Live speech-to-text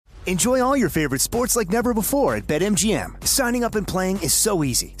Enjoy all your favorite sports like never before at BetMGM. Signing up and playing is so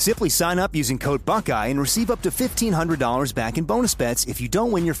easy. Simply sign up using code Buckeye and receive up to $1,500 back in bonus bets if you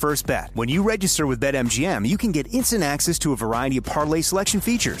don't win your first bet. When you register with BetMGM, you can get instant access to a variety of parlay selection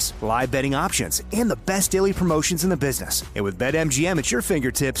features, live betting options, and the best daily promotions in the business. And with BetMGM at your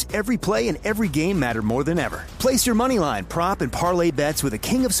fingertips, every play and every game matter more than ever. Place your moneyline, prop, and parlay bets with the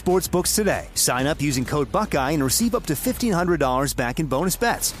king of sportsbooks today. Sign up using code Buckeye and receive up to $1,500 back in bonus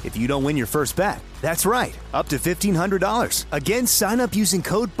bets if you don't win your first bet. That's right, up to $1,500. Again, sign up using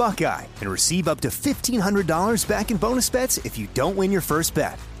code Buckeye and receive up to $1,500 back in bonus bets if you don't win your first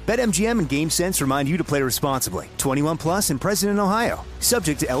bet. BetMGM and GameSense remind you to play responsibly. 21 plus and present in Ohio.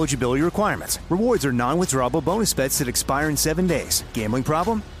 Subject to eligibility requirements. Rewards are non-withdrawable bonus bets that expire in 7 days. Gambling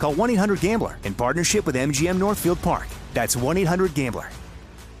problem? Call 1-800-GAMBLER in partnership with MGM Northfield Park. That's 1-800-GAMBLER.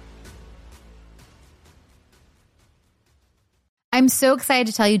 I'm so excited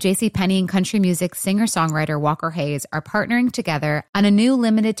to tell you JCPenney and country music singer-songwriter Walker Hayes are partnering together on a new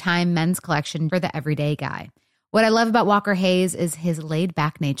limited-time men's collection for the everyday guy. What I love about Walker Hayes is his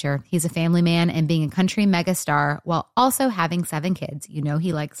laid-back nature. He's a family man, and being a country megastar while also having 7 kids, you know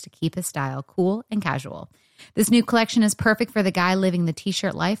he likes to keep his style cool and casual. This new collection is perfect for the guy living the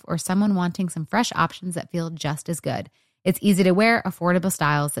t-shirt life or someone wanting some fresh options that feel just as good. It's easy to wear, affordable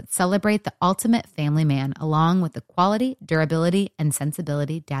styles that celebrate the ultimate family man, along with the quality, durability, and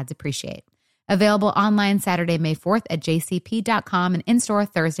sensibility dads appreciate. Available online Saturday, May 4th at jcp.com and in-store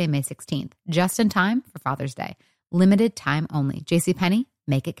Thursday, May 16th. Just in time for Father's Day. Limited time only. JCPenney,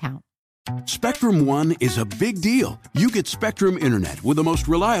 make it count. Spectrum One is a big deal. You get Spectrum Internet with the most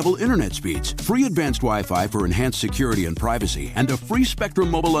reliable internet speeds, free advanced Wi-Fi for enhanced security and privacy, and a free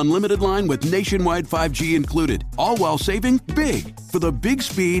Spectrum Mobile Unlimited line with nationwide 5G included, all while saving big. For the big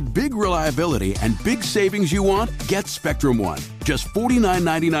speed, big reliability, and big savings you want, get Spectrum One. Just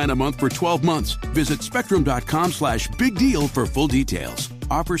 $49.99 a month for 12 months. Visit spectrum.com/big deal for full details.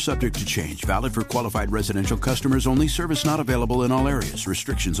 Offer subject to change. Valid for qualified residential customers only. Service not available in all areas.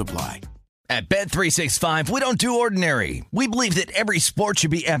 Restrictions apply. At Bet365, we don't do ordinary. We believe that every sport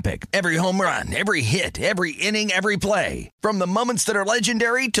should be epic. Every home run, every hit, every inning, every play. From the moments that are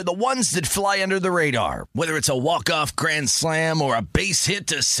legendary to the ones that fly under the radar. Whether it's a walk-off grand slam or a base hit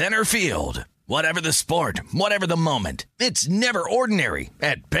to center field. Whatever the sport, whatever the moment, it's never ordinary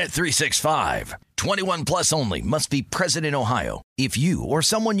at Bet365. 21 plus only. Must be present in Ohio. If you or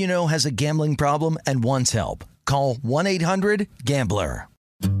someone you know has a gambling problem and wants help, call 1-800-GAMBLER.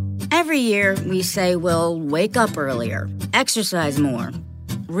 Every year, we say we'll wake up earlier, exercise more,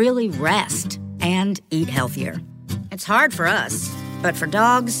 really rest, and eat healthier. It's hard for us, but for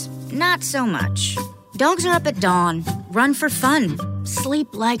dogs, not so much. Dogs are up at dawn, run for fun, sleep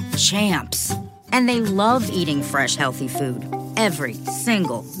like champs, and they love eating fresh, healthy food every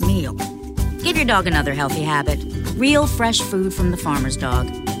single meal. Give your dog another healthy habit. Real fresh food from the Farmer's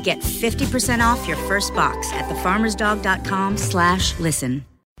Dog. Get 50% off your first box at thefarmersdog.com/listen.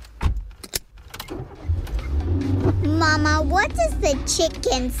 Mama, what does the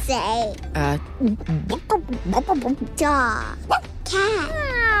chicken say? Dog. Cat.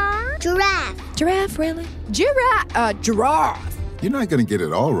 Giraffe. Giraffe, really? Giraffe. You're not going to get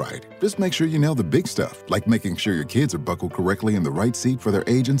it all right. Just make sure you nail the big stuff, like making sure your kids are buckled correctly in the right seat for their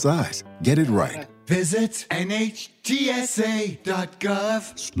age and size. Get it right. Visit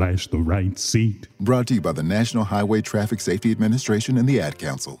NHTSA.gov/the right seat. Brought to you by the National Highway Traffic Safety Administration and the Ad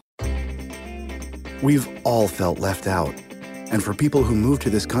Council. We've all felt left out. And for people who move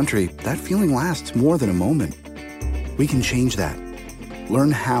to this country, that feeling lasts more than a moment. We can change that.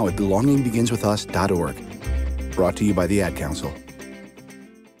 Learn how at belongingbeginswithus.org. Brought to you by the Ad Council.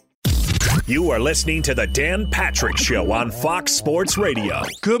 You are listening to The Dan Patrick Show on Fox Sports Radio.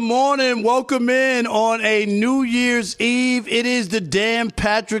 Good morning. Welcome in on a New Year's Eve. It is The Dan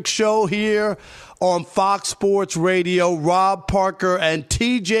Patrick Show here on Fox Sports Radio. Rob Parker and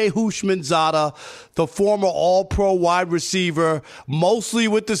TJ Houshmandzadeh, the former All-Pro wide receiver, mostly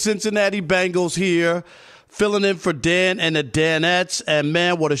with the Cincinnati Bengals here, filling in for Dan and the Danettes. And,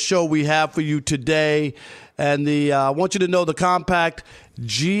 man, what a show we have for you today. And I want you to know the compact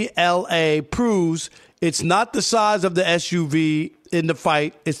GLA proves it's not the size of the SUV in the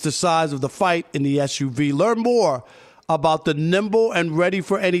fight. It's the size of the fight in the SUV. Learn more about the nimble and ready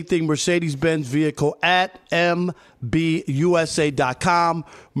for anything Mercedes-Benz vehicle at MBUSA.com.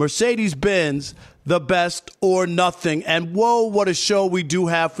 Mercedes-Benz, the best or nothing. And whoa, what a show we do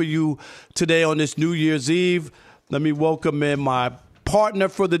have for you today on this New Year's Eve. Let me welcome in my partner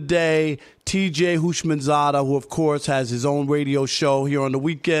for the day, TJ Houshmandzadeh, who, of course, has his own radio show here on the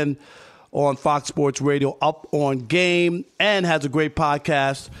weekend on Fox Sports Radio, Up On Game, and has a great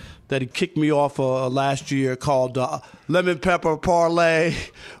podcast that he kicked me off last year called Lemon Pepper Parlay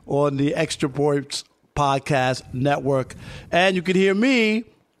on the Extra Points Podcast Network. And you can hear me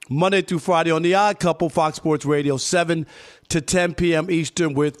Monday through Friday on The Odd Couple, Fox Sports Radio, 7 to 10 p.m.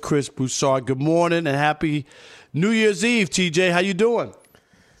 Eastern with Chris Broussard. Good morning and happy New Year's Eve, TJ. How you doing?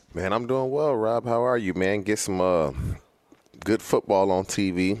 Man, I'm doing well, Rob. How are you, man? Get some good football on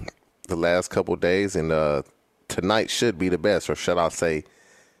TV the last couple of days, and tonight should be the best, or should I say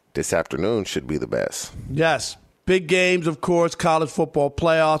this afternoon should be the best. Yes. Big games, of course, college football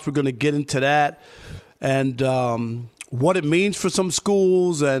playoffs. We're going to get into that and what it means for some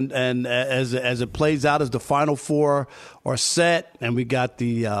schools and as it plays out as the Final Four are set. And we got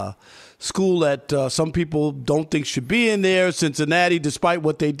the school that some people don't think should be in there, Cincinnati, despite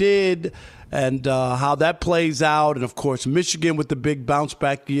what they did, and how that plays out. And, of course, Michigan with the big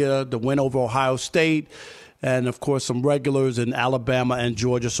bounce-back year, the win over Ohio State, and, of course, some regulars in Alabama and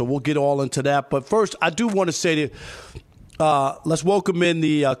Georgia. So we'll get all into that. But first, I do want to say that let's welcome in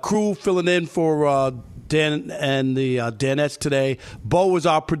the crew filling in for Dan and the Danettes today. Bo is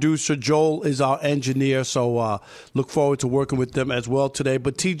our producer. Joel is our engineer. So look forward to working with them as well today.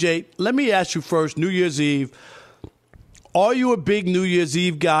 But, TJ, let me ask you first, New Year's Eve, are you a big New Year's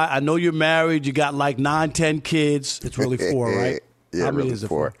Eve guy? I know you're married. You got like 9, 10 kids. It's really 4, right? Yeah, how many really is it?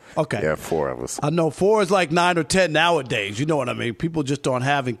 4. Okay. Yeah, 4 of us. I know 4 is like 9 or 10 nowadays. You know what I mean? People just aren't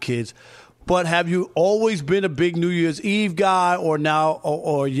having kids. But have you always been a big New Year's Eve guy, or now,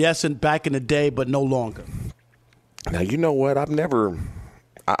 or yes, and back in the day, but no longer? Now, you know what?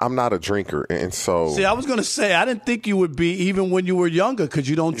 I'm not a drinker, and so. See, I was going to say, I didn't think you would be even when you were younger, because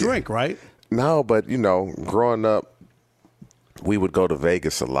you don't drink, right? No, but, growing up, we would go to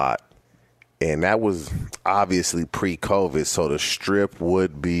Vegas a lot, and that was obviously pre-COVID, so the Strip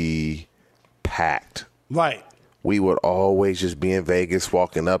would be packed. Right. We would always just be in Vegas,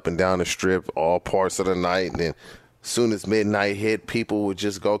 walking up and down the Strip all parts of the night, and then as soon as midnight hit, people would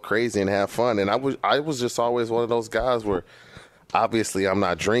just go crazy and have fun. And I was just always one of those guys where obviously I'm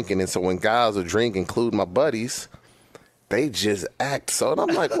not drinking, and so when guys would drink, including my buddies, they just act so. And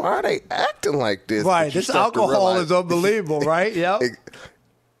I'm like, why are they acting like this? Right. This alcohol is unbelievable, right? Yeah.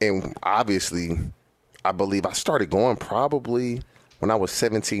 And obviously, I believe I started going probably when I was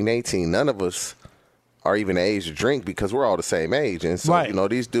 17, 18. None of us are even the age to drink because we're all the same age. And so, right.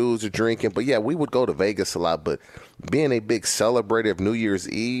 These dudes are drinking. But, yeah, we would go to Vegas a lot. But being a big celebrator of New Year's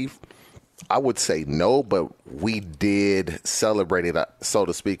Eve, I would say no, but we did celebrate it, so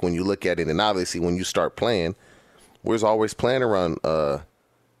to speak, when you look at it. And obviously, when you start playing, we was always playing around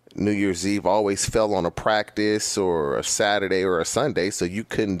New Year's Eve, always fell on a practice or a Saturday or a Sunday, so you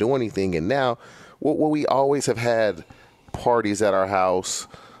couldn't do anything. And now we always have had parties at our house.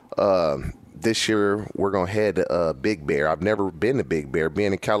 This year, we're going to head to Big Bear. I've never been to Big Bear,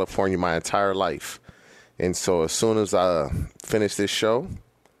 being in California my entire life. And so as soon as I finish this show,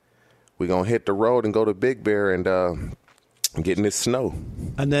 we're going to hit the road and go to Big Bear and get in this snow.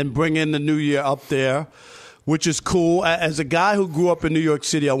 And then bring in the new year up there, which is cool. As a guy who grew up in New York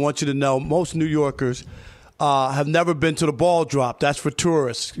City, I want you to know most New Yorkers have never been to the ball drop. That's for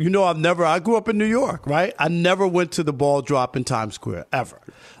tourists. I grew up in New York, right? I never went to the ball drop in Times Square, ever.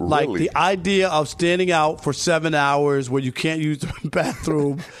 Really? Like the idea of standing out for 7 hours where you can't use the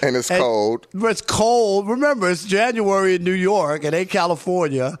bathroom. And it's cold. It's cold. Remember, it's January in New York. It ain't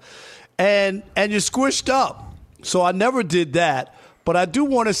California. And you're squished up. So I never did that. But I do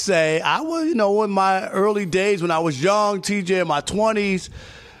want to say, I was, in my early days when I was young, TJ, in my 20s,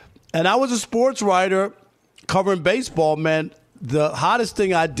 and I was a sports writer covering baseball, man. The hottest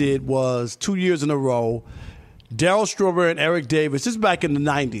thing I did was 2 years in a row, Darryl Strawberry and Eric Davis. This is back in the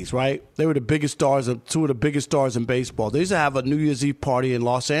 90s, right? They were the biggest stars, two of the biggest stars in baseball. They used to have a New Year's Eve party in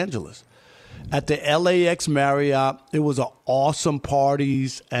Los Angeles at the LAX Marriott. It was an awesome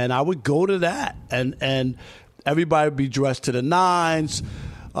parties, and I would go to that, and everybody would be dressed to the nines.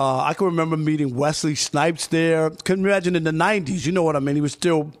 I can remember meeting Wesley Snipes there. Couldn't imagine in the 90s. You know what I mean? He was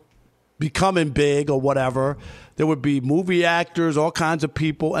still becoming big or whatever. There would be movie actors, all kinds of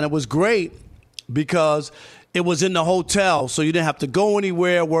people, and it was great because it was in the hotel, so you didn't have to go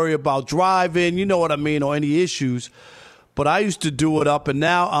anywhere, worry about driving, you know what I mean, or any issues. But I used to do it up, and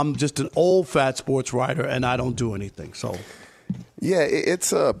now I'm just an old fat sports writer, and I don't do anything. So, yeah,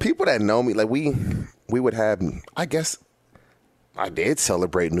 it's people that know me, like we would have, I guess I did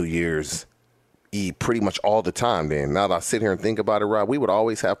celebrate New Year's Eve pretty much all the time then. Now that I sit here and think about it, Rob, we would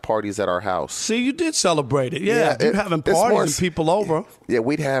always have parties at our house. See, you did celebrate it. Yeah, you're having parties and people over. Yeah,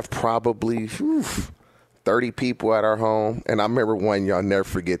 we'd have probably 30 people at our home. And I remember one, y'all never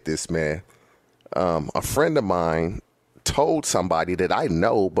forget this, man. A friend of mine told somebody that I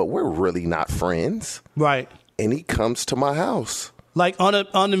know, but we're really not friends. Right. And he comes to my house. Like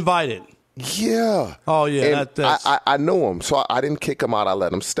uninvited. Yeah. Oh, yeah. I know him, so I didn't kick him out. I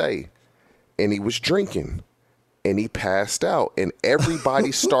let him stay. And he was drinking. And he passed out. And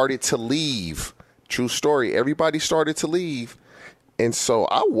everybody started to leave. True story. Everybody started to leave. And so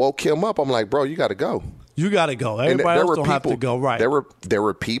I woke him up. I'm like, bro, you got to go. You got to go. Everybody else don't have to go. Right. There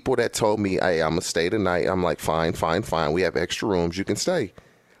were people that told me, hey, I'm going to stay tonight. I'm like, fine. We have extra rooms. You can stay.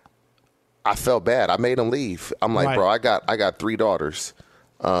 I felt bad. I made him leave. I'm like, bro, I got 3 daughters.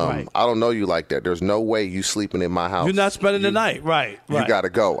 I don't know you like that. There's no way you sleeping in my house. You're not spending the night. Right. You got to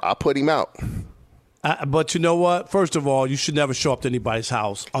go. I put him out. But you know what? First of all, you should never show up to anybody's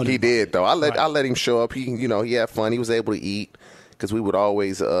house. He did, though. I let him show up. He had fun. He was able to eat because we would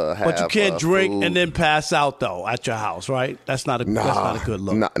always have. But you can't drink food. and then pass out though at your house, right? That's not a good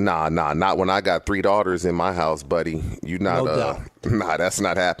look. Nah. Not when I got 3 daughters in my house, buddy. You not. No doubt. Nah, that's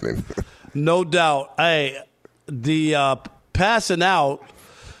not happening. No doubt. Hey, the passing out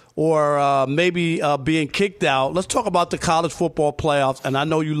or maybe being kicked out. Let's talk about the college football playoffs. And I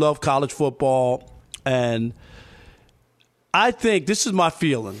know you love college football. And I think, this is my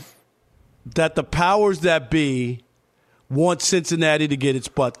feeling, that the powers that be want Cincinnati to get its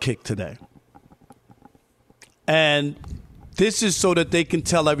butt kicked today. And this is so that they can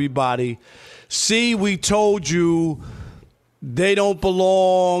tell everybody, see, we told you they don't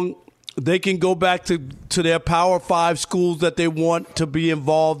belong. They can go back to their Power 5 schools that they want to be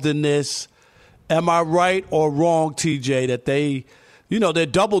involved in this. Am I right or wrong, TJ, that they... they're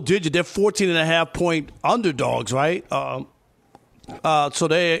double-digit. They're 14.5-point underdogs, right? So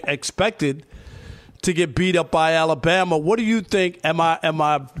they're expected to get beat up by Alabama. What do you think? Am I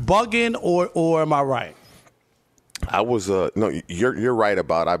bugging or am I right? I was no. You're right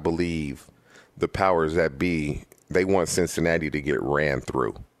about. I believe the powers that be, they want Cincinnati to get ran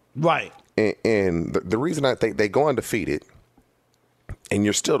through. Right. And the reason I think they go undefeated, and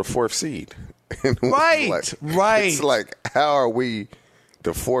you're still the 4th seed. Right. Right. It's like, how are we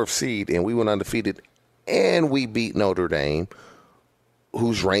the 4th seed and we went undefeated and we beat Notre Dame,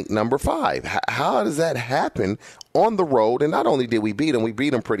 who's ranked number 5? How does that happen on the road? And not only did we beat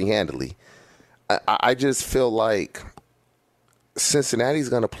them pretty handily. I just feel like Cincinnati's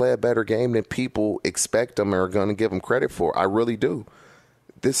going to play a better game than people expect them or are going to give them credit for. I really do.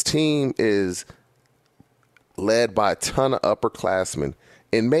 This team is led by a ton of upperclassmen,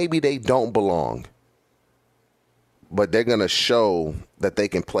 and maybe they don't belong, but they're going to show that they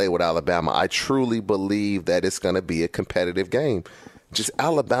can play with Alabama. I truly believe that it's going to be a competitive game. Just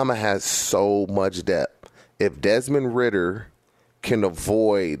Alabama has so much depth. If Desmond Ridder can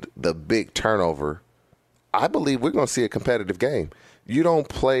avoid the big turnover, I believe we're going to see a competitive game. You don't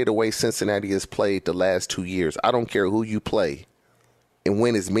play the way Cincinnati has played the last 2 years. I don't care who you play, and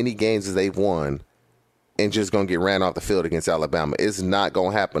win as many games as they've won and just going to get ran off the field against Alabama. It's not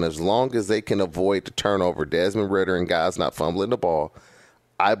going to happen. As long as they can avoid the turnover, Desmond Ridder and guys not fumbling the ball,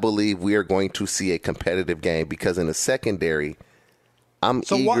 I believe we are going to see a competitive game because in the secondary, I'm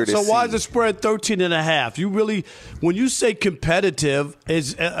eager to see. So why is the spread 13.5? You really, when you say competitive,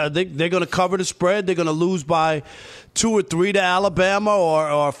 they're going to cover the spread? They're going to lose by 2 or 3 to Alabama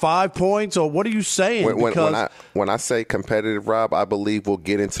or 5 points? Or what are you saying? When I say competitive, Rob, I believe we'll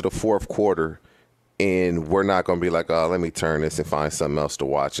get into the 4th quarter and we're not going to be like, oh, let me turn this and find something else to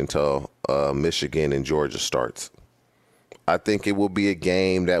watch until Michigan and Georgia starts. I think it will be a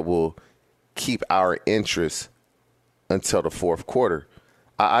game that will keep our interest until the 4th quarter.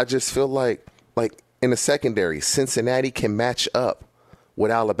 I just feel like in the secondary, Cincinnati can match up with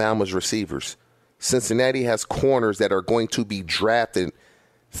Alabama's receivers. Cincinnati has corners that are going to be drafted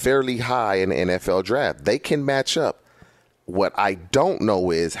fairly high in the NFL draft. They can match up. What I don't know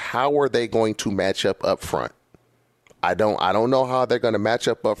is how are they going to match up front. I don't know how they're going to match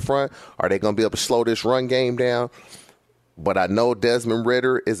up front. Are they going to be able to slow this run game down? But I know Desmond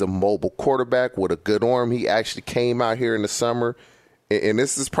Ridder is a mobile quarterback with a good arm. He actually came out here in the summer, and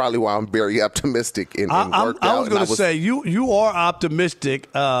this is probably why I'm very optimistic and worked out. I was going to say, you are optimistic.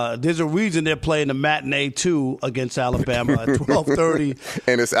 There's a reason they're playing the matinee, too, against Alabama at 12:30.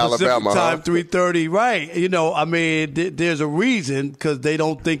 And it's Alabama, time, 3:30. Right. There's a reason because they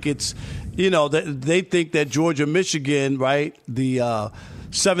don't think it's, they think that Georgia-Michigan, right, the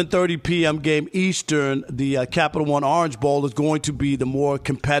 7:30 p.m. game Eastern, the Capital One Orange Bowl is going to be the more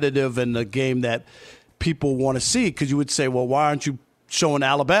competitive and the game that people want to see because you would say, well, why aren't you showing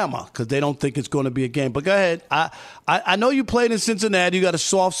Alabama? Because they don't think it's going to be a game. But go ahead. I know you played in Cincinnati. You got a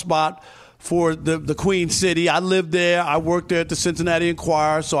soft spot for the Queen City. I lived there. I worked there at the Cincinnati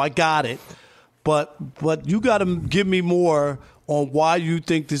Enquirer, so I got it. But you got to give me more on why you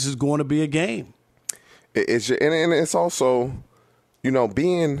think this is going to be a game. And it's also,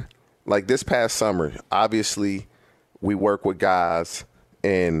 being like this past summer, obviously we work with guys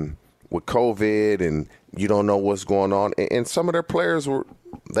and with COVID and you don't know what's going on. And some of their players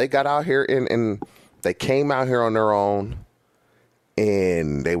they got out here and they came out here on their own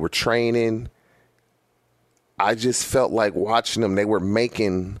and they were training. I just felt like watching them, they were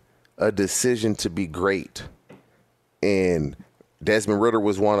making a decision to be great. And Desmond Ridder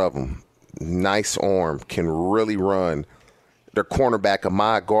was one of them. Nice arm, can really run. Their cornerback,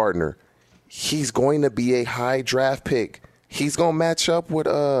 Ahmad Gardner, he's going to be a high draft pick. He's going to match up with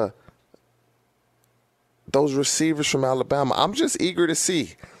those receivers from Alabama. I'm just eager to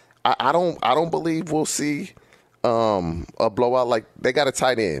see. I don't believe we'll see a blowout. Like, they got a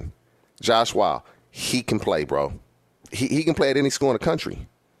tight end, Josh Wow. He can play, bro. He can play at any school in the country.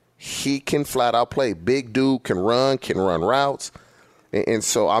 He can flat out play. Big dude, can run routes. And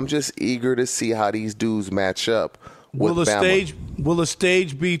so I'm just eager to see how these dudes match up with Bama. Will the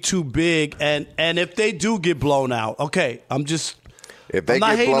stage be too big? And if they do get blown out, okay, if they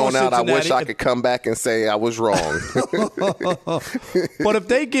get blown out, I wish I could come back and say I was wrong. But if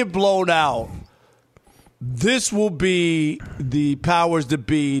they get blown out, this will be the powers that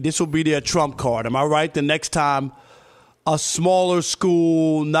be. This will be their trump card. Am I right? The next time a smaller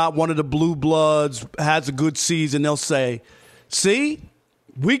school, not one of the blue bloods, has a good season, they'll say, see,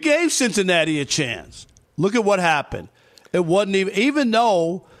 we gave Cincinnati a chance. Look at what happened. It wasn't even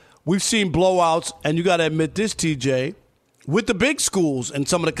though we've seen blowouts, and you got to admit this, TJ, with the big schools in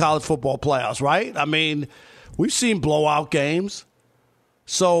some of the college football playoffs, right? I mean, we've seen blowout games.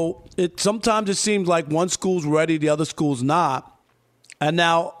 So sometimes it seems like one school's ready, the other school's not. And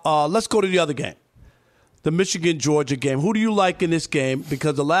now let's go to the other game, the Michigan-Georgia game. Who do you like in this game?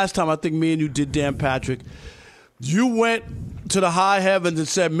 Because the last time I think me and you did, Dan Patrick, you went to the high heavens and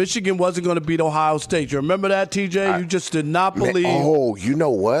said Michigan wasn't going to beat Ohio State. You remember that, TJ? You just did not believe. Oh, you know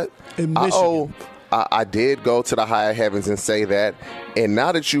what? In Michigan. I did go to the high heavens and say that. And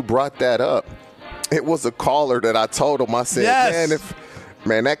now that you brought that up, it was a caller that I told him. I said, yes.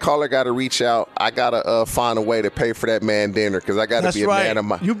 Man, that caller got to reach out. I got to find a way to pay for that man dinner because I got to be a man of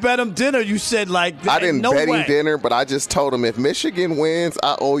my. You bet him dinner. You said I didn't bet him dinner, but I just told him if Michigan wins,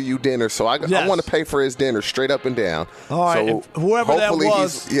 I owe you dinner. So I want to pay for his dinner straight up and down. All right, so whoever that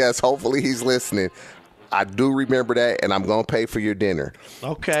was. Hopefully he's listening. I do remember that, and I'm going to pay for your dinner.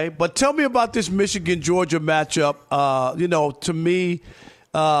 Okay, but tell me about this Michigan-Georgia matchup. To me,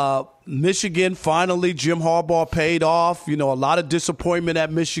 Michigan, finally, Jim Harbaugh paid off. A lot of disappointment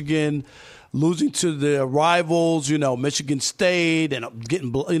at Michigan, losing to their rivals, Michigan State, and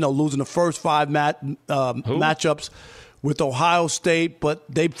losing the first 5 matchups with Ohio State. But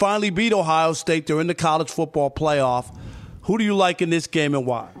they finally beat Ohio State. They're in the college football playoff. Who do you like in this game and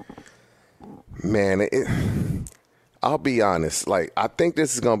why? Man, I'll be honest. I think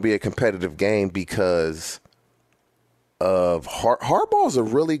this is going to be a competitive game because of Harbaugh's a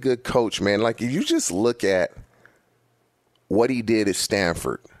really good coach, man. If you just look at what he did at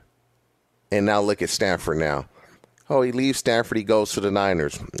Stanford and now look at Stanford now. Oh, he leaves Stanford, he goes to the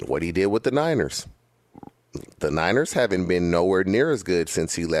Niners. What he did with the Niners. The Niners haven't been nowhere near as good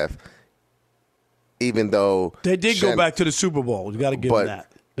since he left, even though they did go back to the Super Bowl. You got to give them that.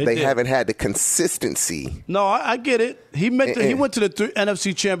 They haven't had the consistency. No, I get it. He went to the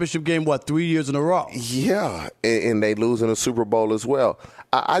NFC Championship game, 3 years in a row? Yeah, and they lose in the Super Bowl as well.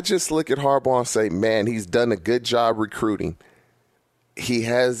 I just look at Harbaugh and say, man, he's done a good job recruiting. He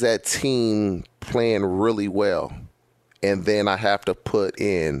has that team playing really well. And then I have to put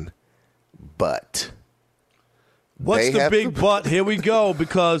in but. What's the big but? Here we go,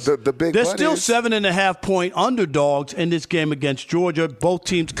 because the big they're but still is 7.5-point underdogs in this game against Georgia. Both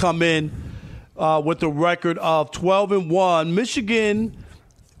teams come in with a record of 12-1. Michigan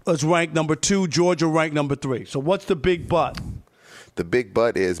is ranked number 2, Georgia ranked number 3. So what's the big but? The big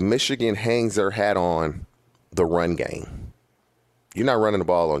but is Michigan hangs their hat on the run game. You're not running the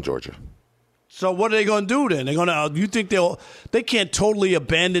ball on Georgia. So what are they going to do then? They're going to. You think they can't totally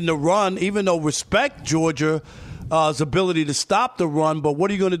abandon the run, even though respect Georgia. His ability to stop the run, but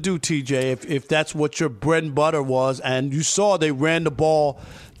what are you going to do, TJ, if that's what your bread and butter was? And you saw they ran the ball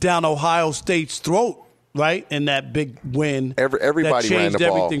down Ohio State's throat, right, in that big win. Everybody that changed ran the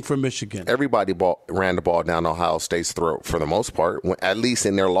ball. Everything for Michigan. Everybody ran the ball down Ohio State's throat for the most part, at least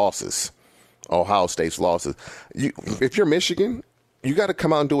in their losses, Ohio State's losses. If you're Michigan, you got to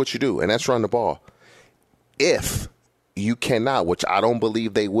come out and do what you do, and that's run the ball. If you cannot, which I don't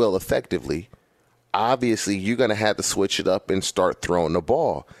believe they will effectively, obviously you're going to have to switch it up and start throwing the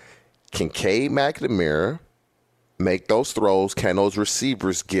ball. Can Cade McNamara make those throws? Can those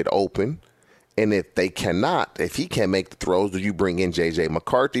receivers get open? And if they cannot, if he can't make the throws, do you bring in J.J.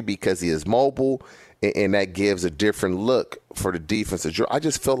 McCarthy because he is mobile, and that gives a different look for the defense of Georgia? I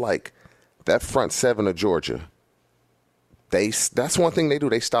just feel like that front seven of Georgia, that's one thing they do.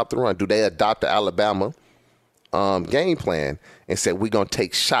 They stop the run. Do they adopt the Alabama game plan and say, we're going to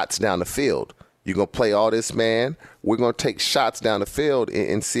take shots down the field? You're going to play all this, man. We're going to take shots down the field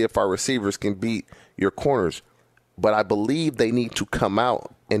and see if our receivers can beat your corners. But I believe they need to come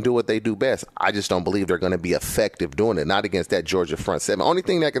out and do what they do best. I just don't believe they're going to be effective doing it, not against that Georgia front seven. Only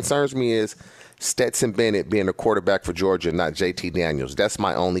thing that concerns me is Stetson Bennett being a quarterback for Georgia, not JT Daniels. That's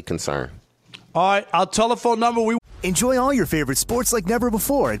my only concern. All right, our telephone number. Enjoy all your favorite sports like never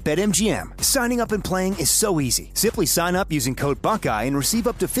before at BetMGM. Signing up and playing is so easy. Simply sign up using code Buckeye and receive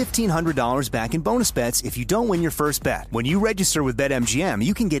up to $1,500 back in bonus bets if you don't win your first bet. When you register with BetMGM,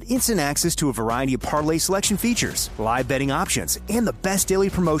 you can get instant access to a variety of parlay selection features, live betting options, and the best daily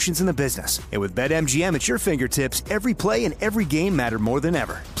promotions in the business. And with BetMGM at your fingertips, every play and every game matter more than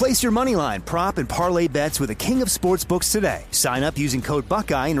ever. Place your moneyline, prop, and parlay bets with the king of sportsbooks today. Sign up using code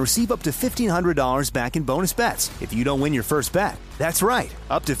Buckeye and receive up to $1,500 back in bonus bets if you don't win your first bet. That's right,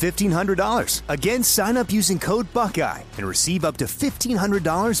 up to $1,500. Again, sign up using code Buckeye and receive up to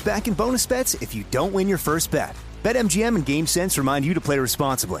 $1,500 back in bonus bets if you don't win your first bet. BetMGM and GameSense remind you to play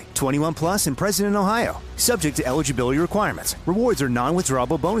responsibly. 21 plus and present in Ohio. Subject to eligibility requirements. Rewards are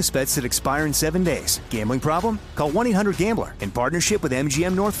non-withdrawable bonus bets that expire in 7 days. Gambling problem? Call 1-800-GAMBLER in partnership with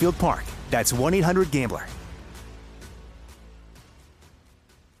MGM Northfield Park. That's 1-800-GAMBLER.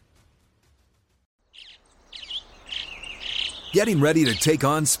 Getting ready to take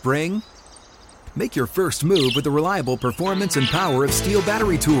on spring? Make your first move with the reliable performance and power of Steel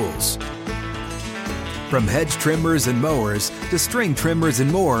battery tools. From hedge trimmers and mowers to string trimmers and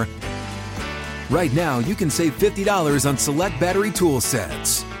more, right now you can save $50 on select battery tool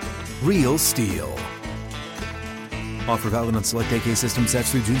sets. Real Steel. Offer valid on select AK system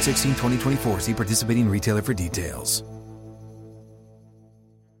sets through June 16, 2024. See participating retailer for details.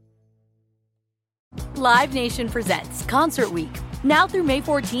 Live Nation presents Concert Week. Now through May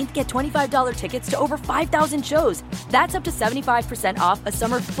 14th, get $25 tickets to over 5,000 shows. That's up to 75% off a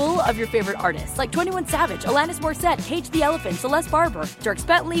summer full of your favorite artists like 21 Savage, Alanis Morissette, Cage the Elephant, Celeste Barber, Dierks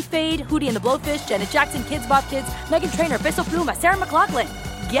Bentley, Fade, Hootie and the Blowfish, Janet Jackson, Kidz Bop Kids, Meghan Trainor, Bissell Pluma, Sarah McLachlan.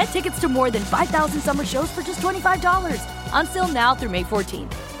 Get tickets to more than 5,000 summer shows for just $25. Until now through May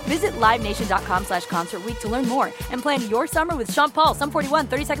 14th. Visit LiveNation.com/Concert Week to learn more and plan your summer with Sean Paul, Sum 41,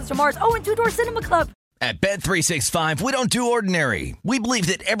 30 Seconds to Mars, and Two Door Cinema Club. At Bet365, we don't do ordinary. We believe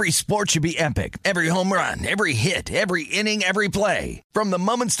that every sport should be epic. Every home run, every hit, every inning, every play. From the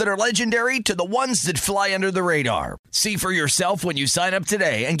moments that are legendary to the ones that fly under the radar. See for yourself when you sign up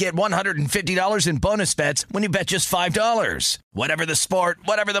today and get $150 in bonus bets when you bet just $5. Whatever the sport,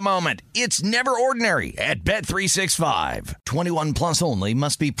 whatever the moment, it's never ordinary at Bet365. 21 plus only.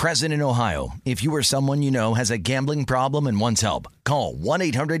 Must be present in Ohio. If you or someone you know has a gambling problem and wants help, call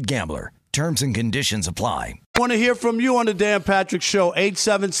 1-800-GAMBLER. Terms and conditions apply. I want to hear from you on the Dan Patrick Show.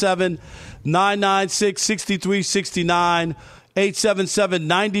 877-996-6369.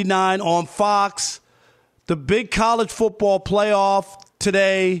 877-99 on Fox. The big college football playoff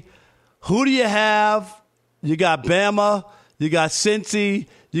today. Who do you have? You got Bama. You got Cincy.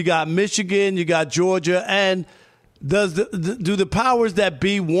 You got Michigan. You got Georgia. And do the powers that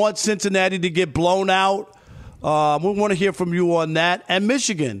be want Cincinnati to get blown out? We want to hear from you on that. And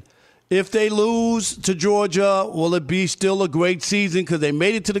Michigan. If they lose to Georgia, will it be still a great season because they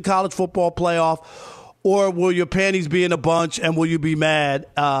made it to the college football playoff? Or will your panties be in a bunch and will you be mad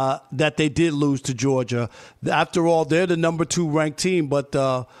that they did lose to Georgia? After all, they're the number 2 ranked team, but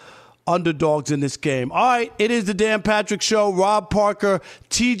underdogs in this game. All right, it is the Dan Patrick Show. Rob Parker,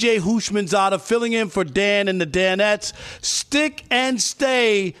 TJ Hushmanzada filling in for Dan and the Danettes. Stick and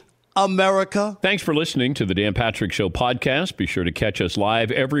stay, America. Thanks for listening to the Dan Patrick Show podcast. Be sure to catch us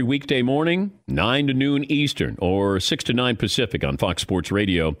live every weekday morning, 9 to noon Eastern or 6 to 9 Pacific on Fox Sports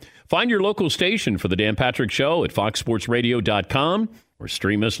Radio. Find your local station for the Dan Patrick Show at foxsportsradio.com or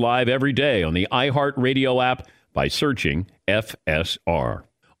stream us live every day on the iHeartRadio app by searching FSR.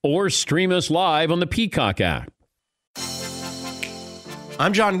 Or stream us live on the Peacock app.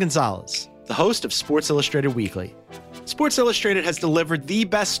 I'm John Gonzalez, the host of Sports Illustrated Weekly. Sports Illustrated has delivered the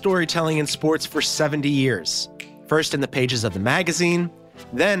best storytelling in sports for 70 years. First in the pages of the magazine,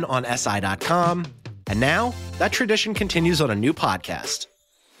 then on SI.com, and now that tradition continues on a new podcast.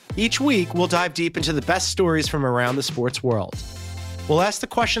 Each week, we'll dive deep into the best stories from around the sports world. We'll ask the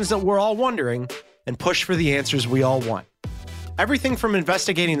questions that we're all wondering and push for the answers we all want. Everything from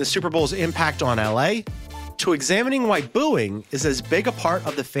investigating the Super Bowl's impact on LA to examining why booing is as big a part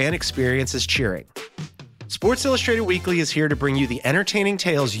of the fan experience as cheering. Sports Illustrated Weekly is here to bring you the entertaining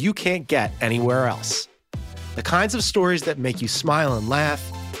tales you can't get anywhere else. The kinds of stories that make you smile and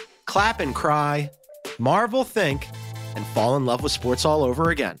laugh, clap and cry, marvel, think, and fall in love with sports all over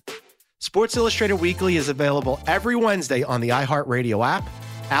again. Sports Illustrated Weekly is available every Wednesday on the iHeartRadio app,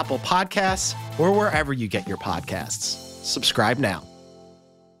 Apple Podcasts, or wherever you get your podcasts. Subscribe now.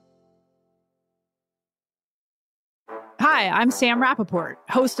 Hi, I'm Sam Rappaport,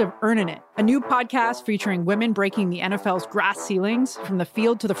 host of Earnin' It, a new podcast featuring women breaking the NFL's glass ceilings from the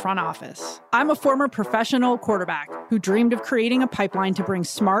field to the front office. I'm a former professional quarterback who dreamed of creating a pipeline to bring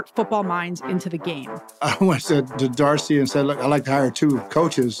smart football minds into the game. I went to Darcy and said, look, I'd like to hire 2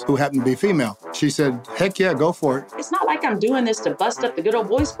 coaches who happen to be female. She said, heck yeah, go for it. It's not like I'm doing this to bust up the good old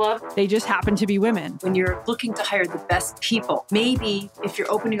boys club. They just happen to be women. When you're looking to hire the best people, maybe if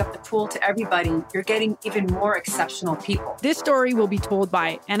you're opening up the pool to everybody, you're getting even more exceptional people. This story will be told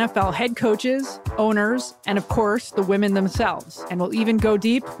by NFL head coaches, owners, and of course, the women themselves. And we'll even go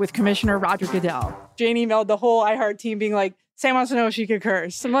deep with Commissioner Roger Goodell. Jane emailed the whole iHeart team being like, Sam wants to know if she could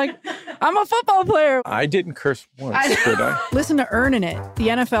curse. I'm like, I'm a football player. I didn't curse once, did I? Listen to Earnin' It, the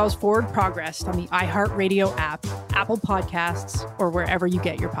NFL's forward progress on the iHeartRadio app, Apple Podcasts, or wherever you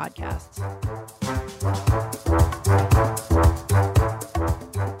get your podcasts.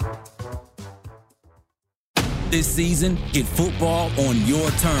 This season, get football on your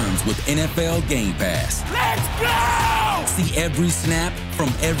terms with NFL Game Pass. Let's go! See every snap from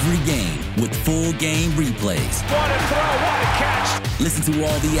every game with full game replays. What a throw, what a catch! Listen to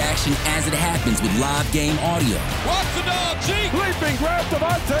all the action as it happens with live game audio. Watch the dog, Zeke! Leaping grab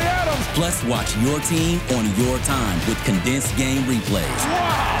Devontae Adams! Plus, watch your team on your time with condensed game replays.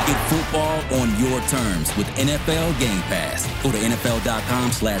 Wow! Get football on your terms with NFL Game Pass. Go to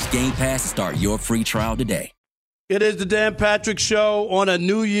NFL.com/Game Pass to start your free trial today. It is the Dan Patrick Show on a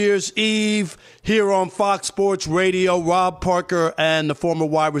New Year's Eve here on Fox Sports Radio. Rob Parker and the former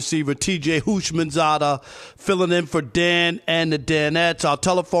wide receiver T.J. Houshmandzadeh filling in for Dan and the Danettes. Our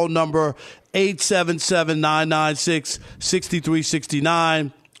telephone number,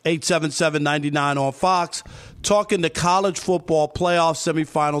 877-996-6369, 877-99 on Fox. Talking the college football playoff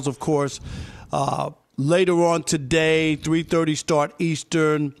semifinals, of course. Later on today, 3:30 start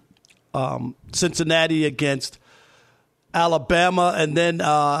Eastern, Cincinnati against Alabama, and then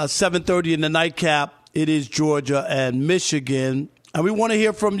 7:30 in the nightcap, it is Georgia and Michigan. And we want to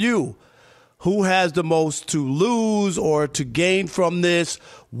hear from you. Who has the most to lose or to gain from this?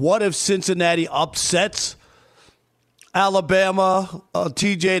 What if Cincinnati upsets Alabama?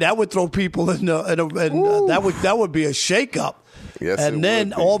 TJ, that would throw people in that would be a shakeup. Yes, and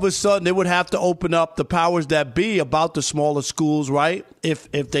then all of a sudden they would have to open up the powers that be about the smaller schools, right?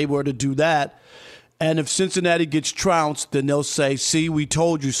 If they were to do that. And if Cincinnati gets trounced, then they'll say, see, we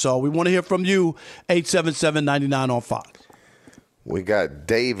told you so. We want to hear from you, 877-99 on Fox. We got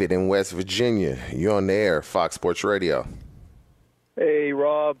David in West Virginia. You're on the air, Fox Sports Radio. Hey,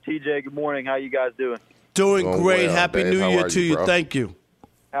 Rob, TJ, good morning. How you guys doing? Doing great. Well, Happy Dave. New How Year are to you. bro? Thank you.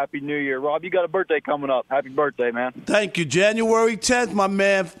 Happy New Year. Rob, you got a birthday coming up. Happy birthday, man. Thank you. January 10th, my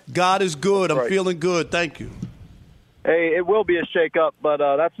man. God is good. I'm feeling good. Thank you. Hey, it will be a shake-up, but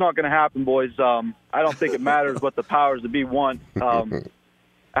that's not going to happen, boys. I don't think it matters what the powers that be want.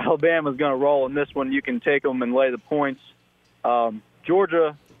 Alabama's going to roll in this one. You can take them and lay the points.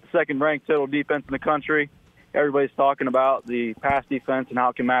 Georgia, second-ranked total defense in the country. Everybody's talking about the pass defense and how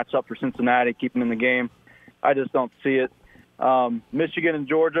it can match up for Cincinnati, keep them in the game. I just don't see it. Michigan and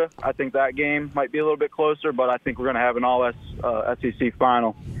Georgia, I think that game might be a little bit closer, but I think we're going to have an all-SEC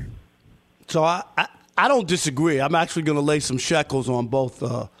final. So I don't disagree. I'm actually going to lay some shekels on both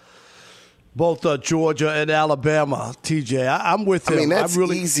Georgia and Alabama, TJ. I'm with him. I mean, that's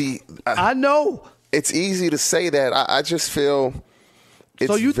easy. I know. It's easy to say that. I just feel it's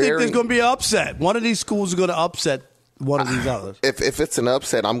so you think there's going to be an upset? One of these schools is going to upset one of these others. If it's an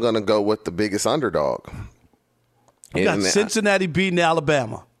upset, I'm going to go with the biggest underdog. You got Cincinnati beating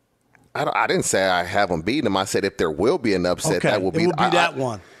Alabama. I didn't say I have them beating them. I said if there will be an upset, that will be that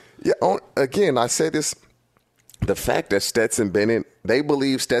one. Yeah. Again, I said this. The fact that Stetson Bennett, they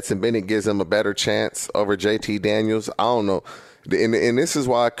believe Stetson Bennett gives them a better chance over JT Daniels. I don't know. And this is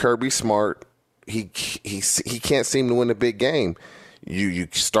why Kirby Smart, he can't seem to win a big game. You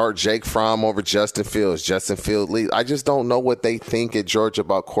start Jake Fromm over Justin Fields. Justin Fields leads. I just don't know what they think at Georgia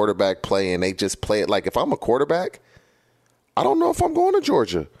about quarterback play, and they just play it like if I'm a quarterback, I don't know if I'm going to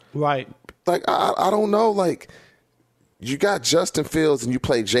Georgia. Right. Like, I don't know. Like, you got Justin Fields and you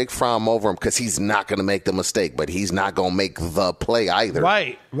play Jake Fromm over him because he's not going to make the mistake, but he's not going to make the play either.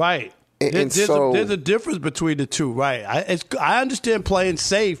 Right. And there's a difference between the two, right? I understand playing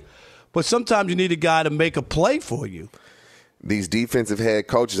safe, but sometimes you need a guy to make a play for you. These defensive head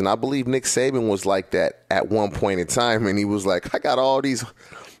coaches, and I believe Nick Saban was like that at one point in time, and he was like, I got all these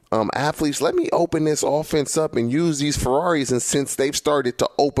athletes, let me open this offense up and use these Ferraris, and since they've started to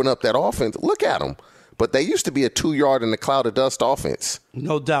open up that offense, look at them. But they used to be a 2-yard in a cloud of dust offense.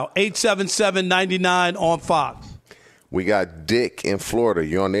 No doubt. 877-99 on Fox. We got Dick in Florida.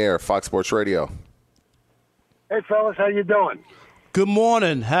 You're on the air, Fox Sports Radio. Hey, fellas, how you doing? Good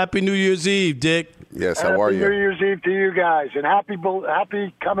morning. Happy New Year's Eve, Dick. Yes, how are you? Happy New Year's Eve to you guys, and happy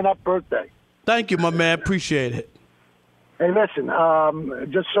coming up birthday. Thank you, my man. Appreciate it. Hey, listen,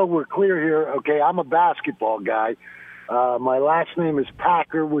 just so we're clear here, okay, I'm a basketball guy. My last name is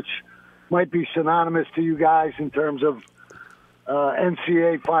Packer, which might be synonymous to you guys in terms of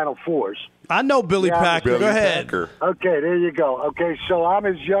NCAA Final Fours. I know Billy Packer. Go ahead. Packer. Okay, there you go. Okay, so I'm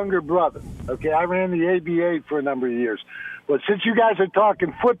his younger brother. Okay, I ran the ABA for a number of years. But since you guys are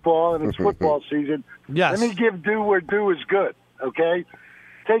talking football and it's football season, yes, let me give due where due is good, okay?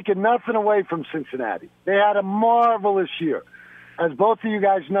 Taking nothing away from Cincinnati. They had a marvelous year. As both of you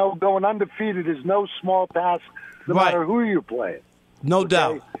guys know, going undefeated is no small task, no matter who you're playing. No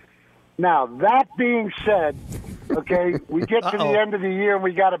doubt. Now, that being said, okay, we get to the end of the year and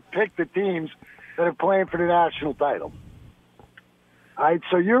we got to pick the teams that are playing for the national title. All right,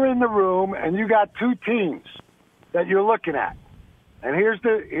 so you're in the room and you got two teams that you're looking at. And here's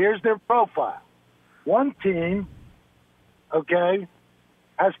their profile. One team, okay,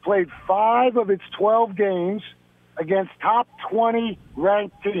 has played 5 of its 12 games against top 20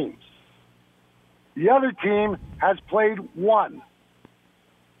 ranked teams. The other team has played 1.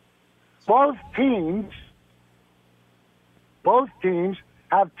 Both teams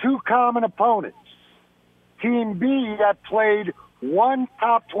have 2 common opponents. Team B that played 1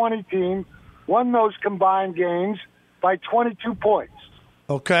 top 20 team won those combined games by 22 points.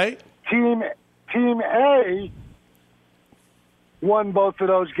 Okay. Team A won both of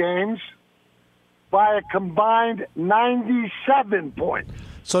those games by a combined 97 points.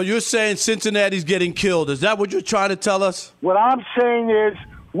 So you're saying Cincinnati's getting killed. Is that what you're trying to tell us? What I'm saying is,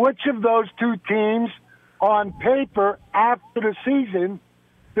 which of those two teams on paper after the season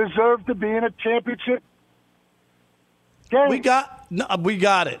deserve to be in a championship game? We got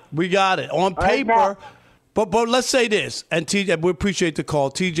it. On paper, right, but let's say this, and TJ, we appreciate the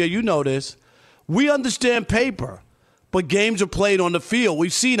call. TJ, you know this. We understand paper, but games are played on the field.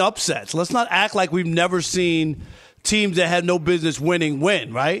 We've seen upsets. Let's not act like we've never seen teams that had no business winning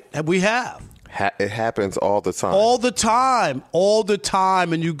win, right? We have. It happens all the time. All the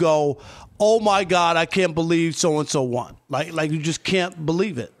time, and you go, oh, my God, I can't believe so-and-so won. Like you just can't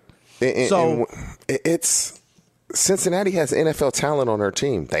believe it. It's Cincinnati has NFL talent on their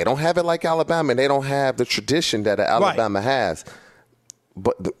team. They don't have it like Alabama, and they don't have the tradition that Alabama has.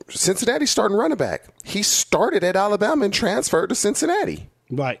 But Cincinnati's starting running back. He started at Alabama and transferred to Cincinnati.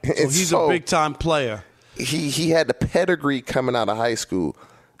 Right. So he's a big-time player. He had the pedigree coming out of high school.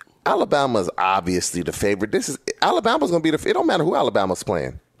 Alabama's obviously the favorite. Alabama's going to be it don't matter who Alabama's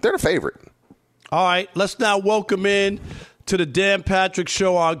playing. They're the favorite. All right, let's now welcome in to the Dan Patrick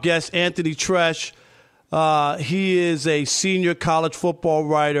Show our guest, Anthony Tresh. He is a senior college football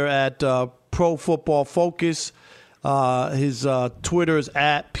writer at Pro Football Focus. His Twitter is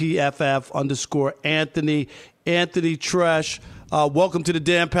at PFF_Anthony. Anthony Tresh, welcome to the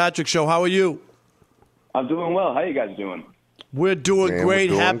Dan Patrick Show. How are you? I'm doing well. How are you guys doing? We're doing great.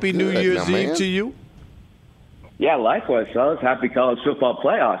 Happy New Year's Eve to you. Yeah, likewise, fellas. Happy college football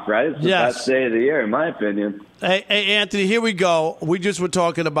playoffs, right? It's the best day of the year, in my opinion. Hey, Anthony, here we go. We just were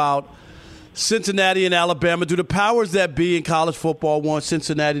talking about Cincinnati and Alabama. Do the powers that be in college football want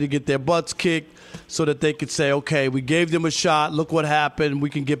Cincinnati to get their butts kicked so that they could say, okay, we gave them a shot, look what happened, we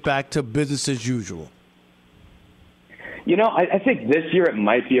can get back to business as usual? You know, I think this year it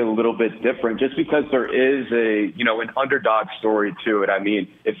might be a little bit different just because there is an underdog story to it. I mean,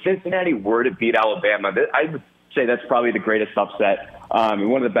 if Cincinnati were to beat Alabama, I would say that's probably the greatest upset,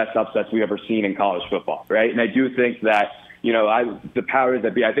 and one of the best upsets we've ever seen in college football, right? And I do think that, the powers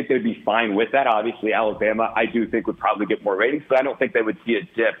that be, I think they would be fine with that. Obviously, Alabama, I do think would probably get more ratings, but I don't think they would see a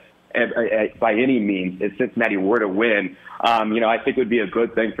dip by any means if Cincinnati were to win. I think it would be a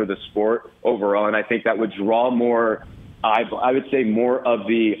good thing for the sport overall, and I think that would draw more I would say more of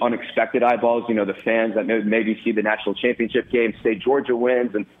the unexpected eyeballs, the fans that maybe see the national championship game, say Georgia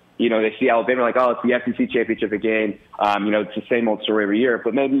wins, and, they see Alabama like, oh, it's the SEC championship again. It's the same old story every year.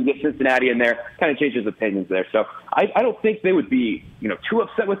 But maybe you get Cincinnati in there, kind of changes opinions there. So I don't think they would be, too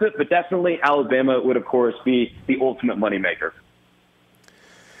upset with it. But definitely Alabama would, of course, be the ultimate moneymaker.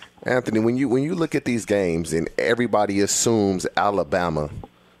 Anthony, when you look at these games and everybody assumes Alabama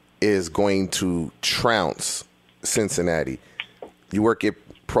is going to trounce Cincinnati, you work at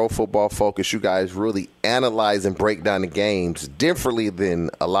Pro Football Focus, you guys really analyze and break down the games differently than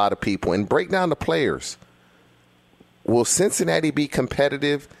a lot of people and break down the players. Will Cincinnati be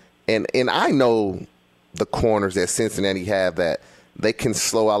competitive? And I know the corners that Cincinnati have that they can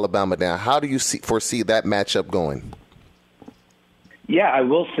slow Alabama down. How do you foresee that matchup going? Yeah, I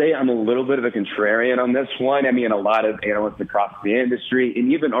will say I'm a little bit of a contrarian on this one. I mean, a lot of analysts across the industry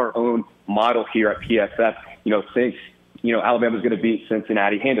and even our own model here at PFF, thinks, Alabama's going to beat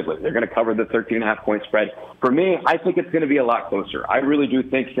Cincinnati handedly. They're going to cover the 13.5-point spread. For me, I think it's going to be a lot closer. I really do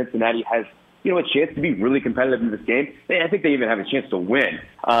think Cincinnati has, a chance to be really competitive in this game. I think they even have a chance to win.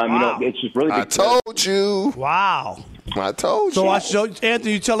 Wow. It's just really. I told you. Wow. I told you. So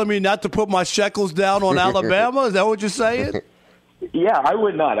Anthony, you telling me not to put my shekels down on Alabama? Is that what you're saying? Yeah, I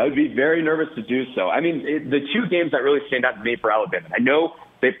would not. I would be very nervous to do so. I mean, the two games that really stand out to me for Alabama, I know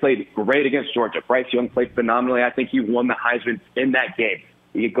they played great against Georgia. Bryce Young played phenomenally. I think he won the Heisman in that game.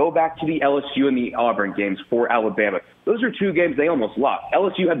 You go back to the LSU and the Auburn games for Alabama. Those are two games they almost lost.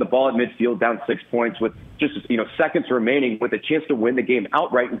 LSU had the ball at midfield down 6 points with just seconds remaining with a chance to win the game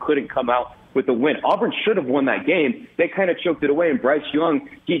outright and couldn't come out with the win. Auburn should have won that game. They kind of choked it away, and Bryce Young,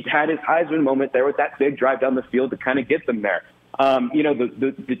 he had his Heisman moment there with that big drive down the field to kind of get them there.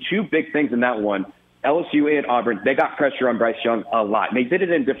 The two big things in that one, LSU and Auburn, they got pressure on Bryce Young a lot. And they did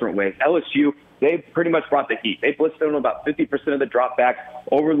it in different ways. LSU, they pretty much brought the heat. They blitzed him about 50% of the dropbacks,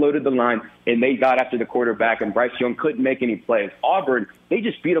 overloaded the line, and they got after the quarterback, and Bryce Young couldn't make any plays. Auburn, they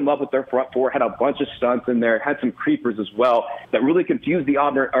just beat him up with their front four, had a bunch of stunts in there, had some creepers as well that really confused the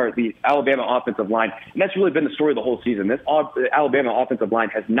Alabama offensive line. And that's really been the story of the whole season. This Alabama offensive line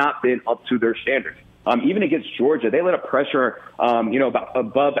has not been up to their standards. Even against Georgia, they let up pressure,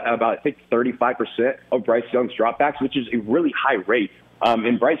 above I think 35% of Bryce Young's dropbacks, which is a really high rate.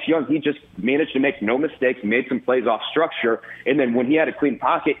 And Bryce Young, he just managed to make no mistakes, made some plays off structure, and then when he had a clean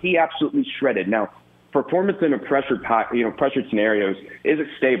pocket, he absolutely shredded. Now, performance in a pressured scenarios isn't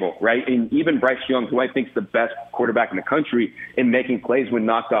stable, right? And even Bryce Young, who I think is the best quarterback in the country in making plays when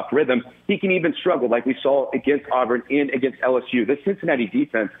knocked off rhythm, he can even struggle like we saw against Auburn and against LSU. The Cincinnati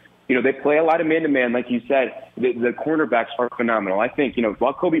defense, they play a lot of man-to-man. Like you said, the cornerbacks are phenomenal. I think,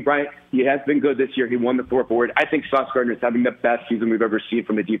 while Kobe Bryant, he has been good this year. He won the Thorpe Award. I think Sauce Gardner is having the best season we've ever seen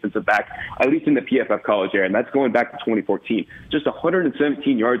from a defensive back, at least in the PFF college era, and that's going back to 2014. Just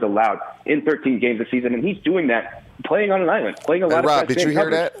 117 yards allowed in 13 games this season, and he's doing that playing on an island, playing a lot of Rob, did you hear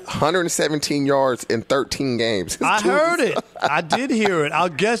coverage. that? 117 yards in 13 games. I heard it. I did hear it. Our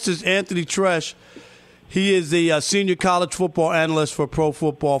guest is Anthony Tresh. He is the senior college football analyst for Pro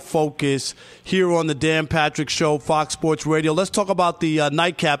Football Focus here on the Dan Patrick Show, Fox Sports Radio. Let's talk about the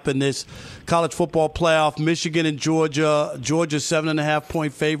nightcap in this college football playoff. Michigan and Georgia. Georgia's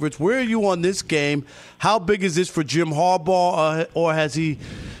 7.5-point favorites. Where are you on this game? How big is this for Jim Harbaugh, or has he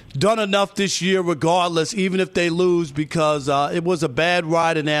done enough this year regardless, even if they lose, because it was a bad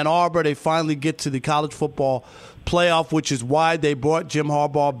ride in Ann Arbor. They finally get to the college football playoff, which is why they brought Jim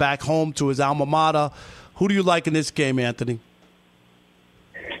Harbaugh back home to his alma mater. Who do you like in this game, Anthony?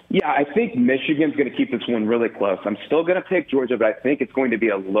 Yeah, I think Michigan's going to keep this one really close. I'm still going to pick Georgia, but I think it's going to be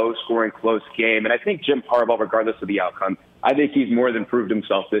a low-scoring, close game. And I think Jim Harbaugh, regardless of the outcome, I think he's more than proved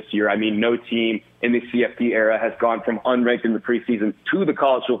himself this year. I mean, no team in the CFP era has gone from unranked in the preseason to the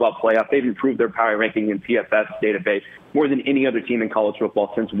college football playoff. They've improved their power ranking in PFF's database more than any other team in college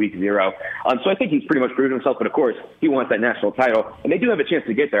football since week 0. So I think he's pretty much proved himself. But, of course, he wants that national title. And they do have a chance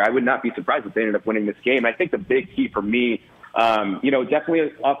to get there. I would not be surprised if they ended up winning this game. I think the big key for me,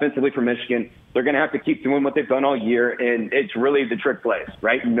 definitely offensively for Michigan, they're going to have to keep doing what they've done all year, and it's really the trick plays,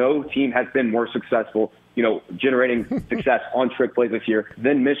 right? No team has been more successful, generating success on trick plays this year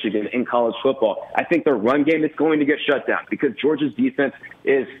than Michigan in college football. I think their run game is going to get shut down because Georgia's defense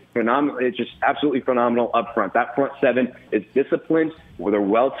is phenomenal. It's just absolutely phenomenal up front. That front seven is disciplined, where they're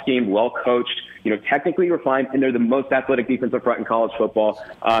well-schemed, well-coached, technically refined, and they're the most athletic defensive front in college football.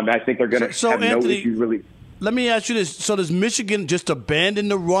 I think they're going to have Anthony, no issue really. Let me ask you this. So does Michigan just abandon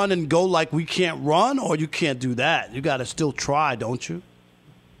the run and go like we can't run, or you can't do that? You got to still try, don't you?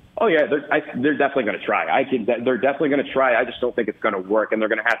 Oh, yeah, they're definitely going to try. They're definitely going to try. I just don't think it's going to work, and they're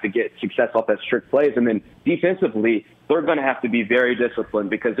going to have to get success off that strict plays. And then defensively, they're going to have to be very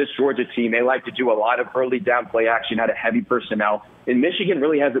disciplined because this Georgia team, they like to do a lot of early down play action out of heavy personnel. And Michigan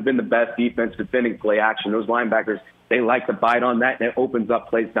really hasn't been the best defense defending play action. Those linebackers, they like to bite on that, and it opens up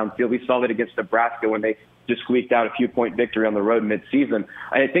plays downfield. We saw that against Nebraska when they just squeaked out a few-point victory on the road midseason.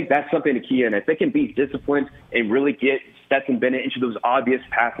 I think that's something to key in. If they can be disciplined and really get Stetson Bennett into those obvious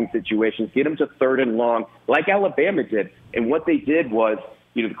passing situations, get him to 3rd and long, like Alabama did. And what they did was,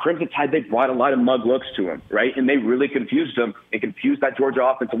 the Crimson Tide, they brought a lot of mug looks to him, right? And they really confused him and confused that Georgia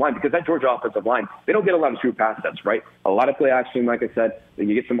offensive line, because that Georgia offensive line, they don't get a lot of true pass sets, right? A lot of play action, like I said,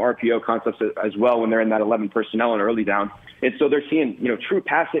 you get some RPO concepts as well when they're in that 11 personnel and early down. And so they're seeing, true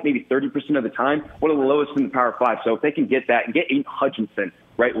pass set maybe 30% of the time, one of the lowest in the Power 5. So if they can get that and get Aiden Hutchinson,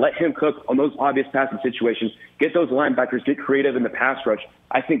 right, let him cook on those obvious passing situations, get those linebackers, get creative in the pass rush,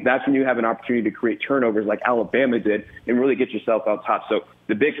 I think that's when you have an opportunity to create turnovers like Alabama did and really get yourself out top. So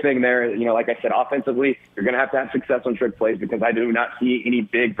the big thing there, like I said, offensively, you're going to have success on trick plays, because I do not see any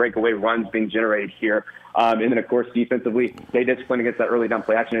big breakaway runs being generated here. And then, of course, defensively, stay disciplined against that early down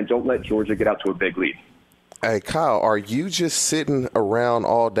play action and don't let Georgia get out to a big lead. Hey, Kyle, are you just sitting around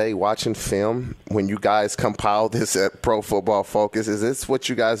all day watching film when you guys compile this at Pro Football Focus? Is this what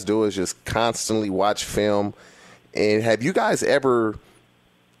you guys do, is just constantly watch film? And have you guys ever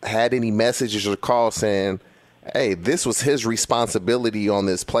had any messages or calls saying, hey, this was his responsibility on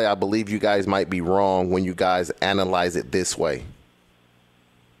this play? I believe you guys might be wrong when you guys analyze it this way.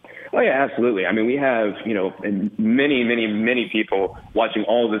 Oh, yeah, absolutely. I mean, we have, many people watching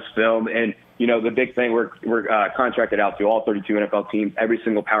all this film. And, the big thing, we're contracted out to all 32 NFL teams, every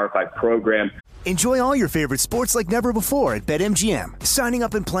single Power 5 program. Enjoy all your favorite sports like never before at BetMGM. Signing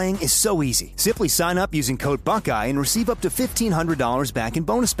up and playing is so easy. Simply sign up using code Buckeye and receive up to $1,500 back in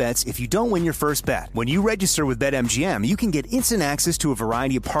bonus bets if you don't win your first bet. When you register with BetMGM, you can get instant access to a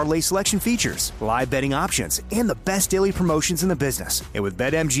variety of parlay selection features, live betting options, and the best daily promotions in the business. And with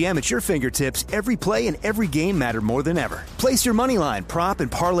BetMGM at your fingertips, every play and every game matter more than ever. Place your moneyline, prop,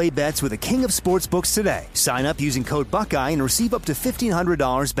 and parlay bets with the king of sportsbooks today. Sign up using code Buckeye and receive up to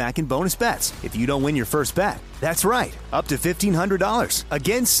 $1,500 back in bonus bets if you don't win your first bet. That's right, up to $1,500.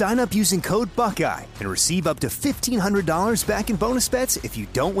 Again, sign up using code Buckeye and receive up to $1,500 back in bonus bets if you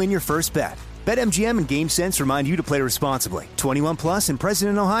don't win your first bet. BetMGM and GameSense remind you to play responsibly. 21 plus and present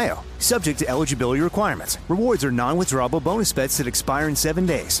in Ohio. Subject to eligibility requirements. Rewards are non-withdrawable bonus bets that expire in 7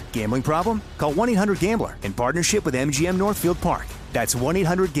 days. Gambling problem? Call 1-800-GAMBLER in partnership with MGM Northfield Park. That's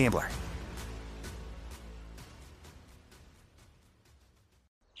 1-800-GAMBLER.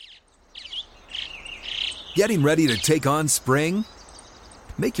 Getting ready to take on spring?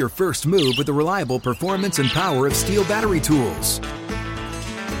 Make your first move with the reliable performance and power of Steel battery tools.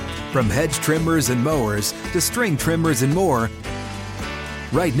 From hedge trimmers and mowers to string trimmers and more,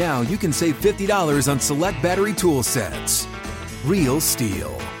 right now you can save $50 on select battery tool sets. Real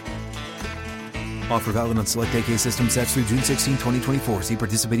Steel. Offer valid on select AK system sets through June 16, 2024. See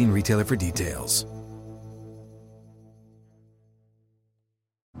participating retailer for details.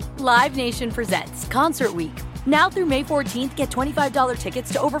 Live Nation presents Concert Week. Now through May 14th, get $25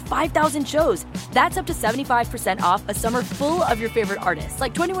 tickets to over 5,000 shows. That's up to 75% off a summer full of your favorite artists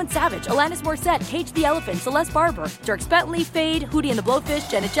like 21 Savage, Alanis Morissette, Cage the Elephant, Celeste Barber, Dierks Bentley, Fade, Hootie and the Blowfish,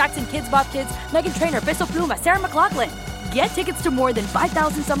 Janet Jackson, Kids Bop Kids, Meghan Trainor, Peso Pluma, Sarah McLachlan. Get tickets to more than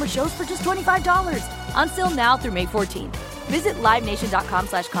 5,000 summer shows for just $25. Until now through May 14th. Visit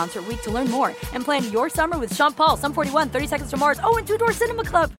LiveNation.com/Concert Week to learn more and plan your summer with Sean Paul, Sum 41, 30 Seconds to Mars, and Two Door Cinema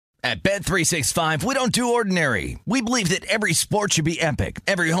Club. At Bet365, we don't do ordinary. We believe that every sport should be epic.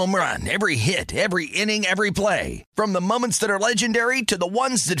 Every home run, every hit, every inning, every play. From the moments that are legendary to the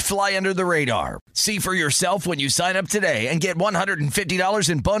ones that fly under the radar. See for yourself when you sign up today and get $150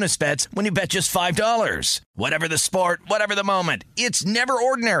 in bonus bets when you bet just $5. Whatever the sport, whatever the moment, it's never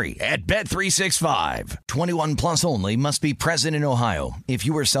ordinary at Bet365. 21 plus only. Must be present in Ohio. If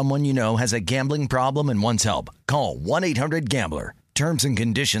you or someone you know has a gambling problem and wants help, call 1-800-GAMBLER. Terms and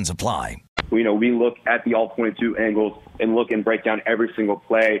conditions apply. We look at the all-22 angles and look and break down every single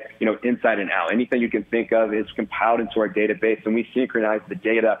play, inside and out. Anything you can think of is compiled into our database, and we synchronize the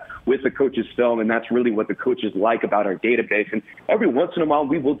data with the coach's film, and that's really what the coaches like about our database. And every once in a while,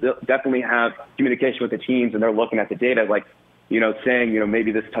 we will definitely have communication with the teams, and they're looking at the data like, saying,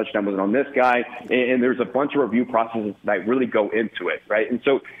 maybe this touchdown wasn't on this guy. And there's a bunch of review processes that really go into it, right? And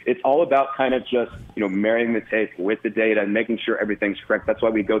so it's all about kind of just, marrying the tape with the data and making sure everything's correct. That's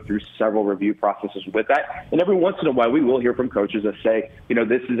why we go through several review processes with that. And every once in a while, we will hear from coaches that say,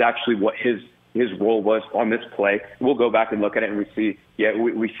 this is actually what his his role was on this play. We'll go back and look at it and we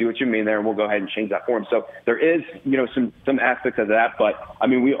see what you mean there, and we'll go ahead and change that for him. So there is, some aspects of that, but I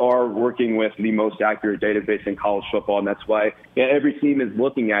mean, we are working with the most accurate database in college football, and that's why every team is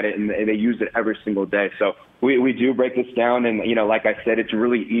looking at it and they use it every single day. So we do break this down, and like I said, it's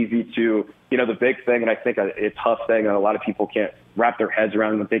really easy to, the big thing, and I think a tough thing that a lot of people can't wrap their heads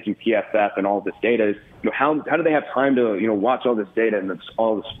around when thinking PFF and all of this data is, how do they have time to, watch all this data and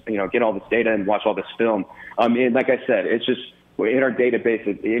all this, get all this data and watch all this film? And like I said, it's just in our database,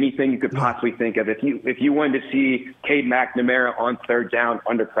 anything you could possibly think of. If you wanted to see Cade McNamara on third down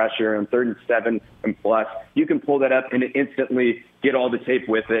under pressure on 3rd and 7 and plus, you can pull that up and instantly get all the tape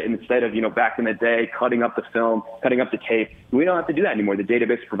with it. And instead of, back in the day, cutting up the film, cutting up the tape, we don't have to do that anymore. The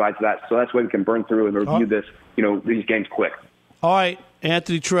database provides that. So that's why we can burn through and review this, these games quick. All right,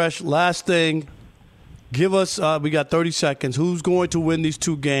 Anthony Tresh, last thing. Give us, we got 30 seconds. Who's going to win these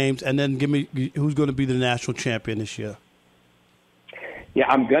two games? And then give me who's going to be the national champion this year? Yeah,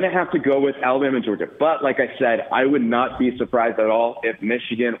 I'm going to have to go with Alabama and Georgia. But like I said, I would not be surprised at all if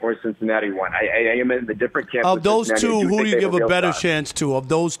Michigan or Cincinnati won. I am in the different camps. Of those two, who do you give a better chance to? Of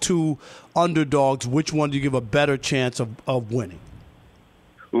those two underdogs, which one do you give a better chance of winning?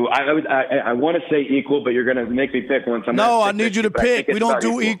 Ooh, I want to say equal, but you're going to make me pick one. So no, I need you to pick. We don't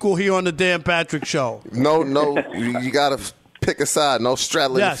do equal here on the Dan Patrick Show. No, you got to pick a side. No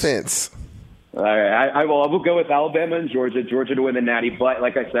straddling the fence. All right, I will go with Alabama and Georgia to win the Natty. But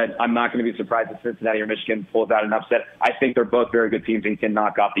like I said, I'm not going to be surprised if Cincinnati or Michigan pulls out an upset. I think they're both very good teams and can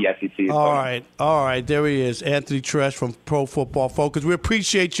knock off the SEC. All right. There he is, Anthony Tresh from Pro Football Focus. We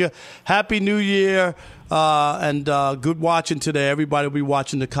appreciate you. Happy New Year and good watching today. Everybody will be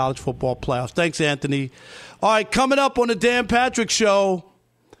watching the college football playoffs. Thanks, Anthony. All right, coming up on the Dan Patrick Show,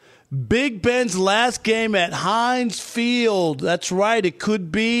 Big Ben's last game at Heinz Field. That's right. It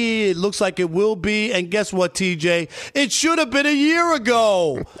could be. It looks like it will be. And guess what, TJ? It should have been a year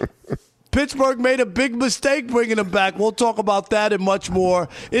ago. Pittsburgh made a big mistake bringing him back. We'll talk about that and much more.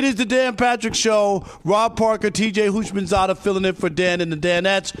 It is the Dan Patrick Show. Rob Parker, TJ Houshmandzadeh filling in for Dan and the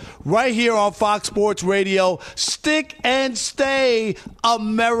Danettes right here on Fox Sports Radio. Stick and stay,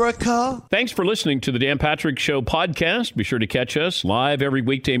 America. Thanks for listening to the Dan Patrick Show podcast. Be sure to catch us live every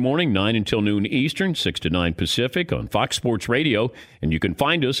weekday morning, 9 until noon Eastern, 6 to 9 Pacific on Fox Sports Radio. And you can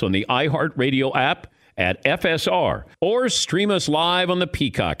find us on the iHeartRadio app at FSR or stream us live on the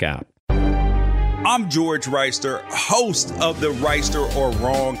Peacock app. I'm George Reister, host of the Reister or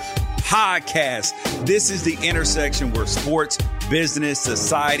Wrong podcast. This is the intersection where sports, business,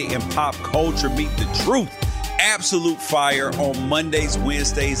 society, and pop culture meet the truth. Absolute fire on Mondays,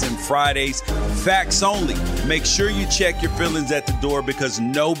 Wednesdays, and Fridays. Facts only. Make sure you check your feelings at the door because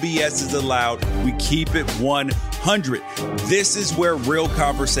no BS is allowed. We keep it 100. This is where real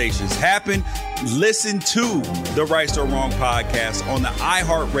conversations happen. Listen to the Right or Wrong podcast on the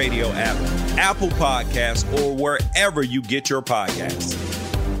iHeartRadio app, Apple Podcasts, or wherever you get your podcasts.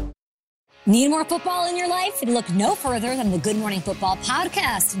 Need more football in your life? Look no further than the Good Morning Football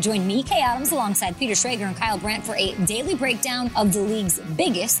podcast. Join me, Kay Adams, alongside Peter Schrager and Kyle Brandt for a daily breakdown of the league's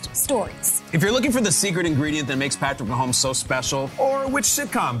biggest stories. If you're looking for the secret ingredient that makes Patrick Mahomes so special, or which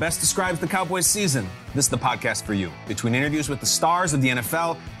sitcom best describes the Cowboys season, this is the podcast for you. Between interviews with the stars of the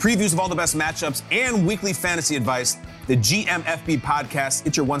NFL, previews of all the best matchups, and weekly fantasy advice, the GMFB podcast,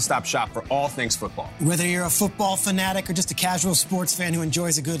 it's your one-stop shop for all things football. Whether you're a football fanatic or just a casual sports fan who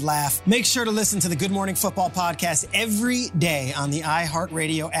enjoys a good laugh, make sure to listen to the Good Morning Football podcast every day on the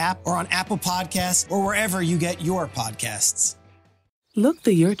iHeartRadio app or on Apple Podcasts or wherever you get your podcasts. Look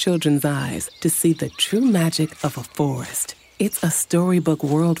through your children's eyes to see the true magic of a forest. It's a storybook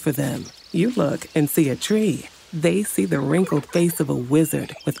world for them. You look and see a tree. They see the wrinkled face of a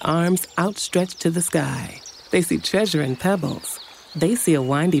wizard with arms outstretched to the sky. They see treasure in pebbles. They see a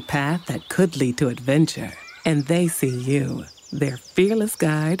windy path that could lead to adventure. And they see you, their fearless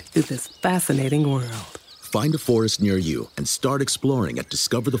guide through this fascinating world. Find a forest near you and start exploring at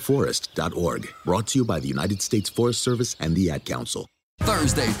discovertheforest.org. Brought to you by the United States Forest Service and the Ad Council.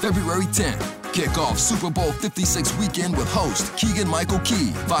 Thursday, February 10th. Kick off Super Bowl 56 weekend with host Keegan-Michael Key.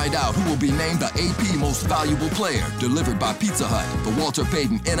 Find out who will be named the AP Most Valuable Player, delivered by Pizza Hut. The Walter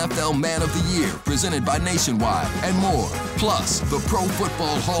Payton NFL Man of the Year, presented by Nationwide, and more. Plus, the Pro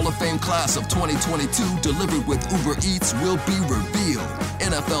Football Hall of Fame class of 2022, delivered with Uber Eats, will be revealed.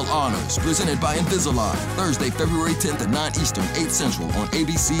 NFL Honors, presented by Invisalign. Thursday, February 10th at 9 Eastern, 8 Central on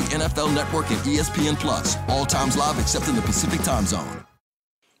ABC, NFL Network, and ESPN+. All times live except in the Pacific Time Zone.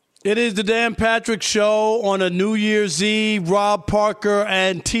 It is the Dan Patrick Show on a New Year's Eve. Rob Parker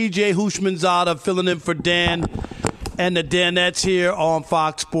and TJ Houshmandzadeh filling in for Dan and the Danettes here on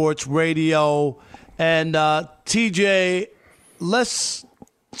Fox Sports Radio. And TJ, let's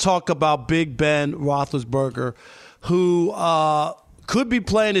talk about Big Ben Roethlisberger, who could be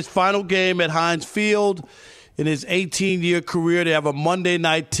playing his final game at Heinz Field in his 18-year career. They have a Monday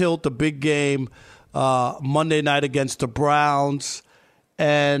night tilt, a big game, Monday night against the Browns.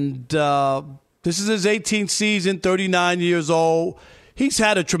 And this is his 18th season, 39 years old. He's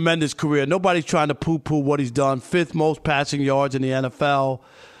had a tremendous career. Nobody's trying to poo-poo what he's done. 5th most passing yards in the NFL.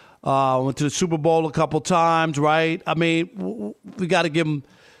 Went to the Super Bowl a couple times, right? I mean, we got to give him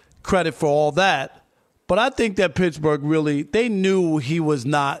credit for all that. But I think that Pittsburgh really, they knew he was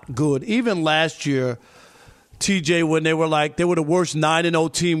not good. Even last year, TJ, when they were the worst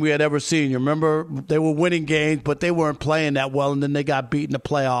 9-0 team we had ever seen. You remember? They were winning games, but they weren't playing that well, and then they got beat in the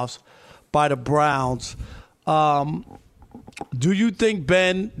playoffs by the Browns. Do you think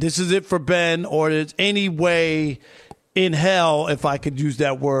this is it for Ben, or there's any way in hell, if I could use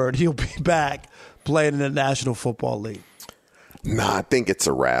that word, he'll be back playing in the National Football League? Nah, I think it's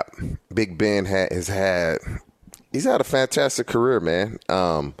a wrap. Big Ben he's had a fantastic career, man.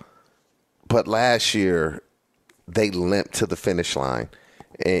 But last year, they limped to the finish line.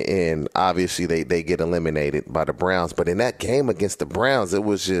 And obviously, they get eliminated by the Browns. But in that game against the Browns, it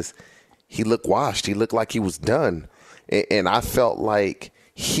was just, he looked washed. He looked like he was done. And I felt like,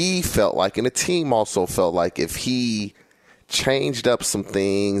 and the team also felt like, if he changed up some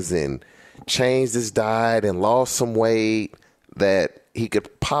things and changed his diet and lost some weight, that he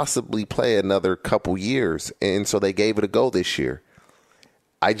could possibly play another couple years. And so they gave it a go this year.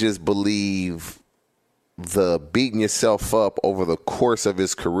 I just believe the beating yourself up over the course of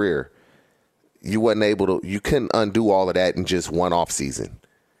his career, you couldn't undo all of that in just one off season.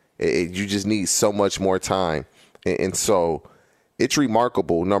 You just need so much more time. And so it's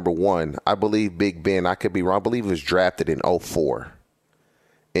remarkable. Number one, I believe Big Ben, I could be wrong, I believe he was drafted in 2004.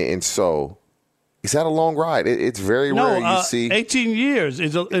 And so he's had a long ride. It's very rare you see. 18 years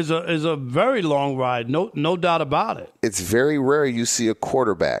is a very long ride. No doubt about it. It's very rare you see a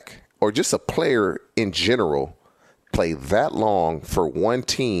quarterback or just a player in general play that long for one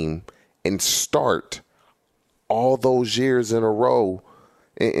team and start all those years in a row.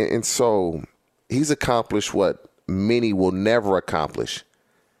 And so he's accomplished what many will never accomplish.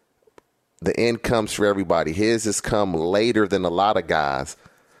 The end comes for everybody. His has come later than a lot of guys.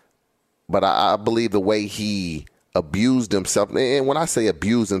 But I believe the way he abused himself, and when I say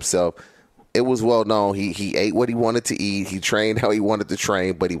abused himself, it was well known. He ate what he wanted to eat. He trained how he wanted to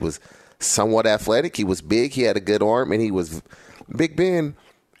train, but he was somewhat athletic. He was big. He had a good arm, and he was Big Ben.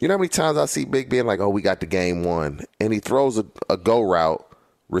 You know how many times I see Big Ben like, oh, we got the game won, and he throws a go route,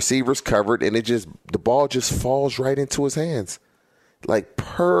 receivers covered, and the ball just falls right into his hands, like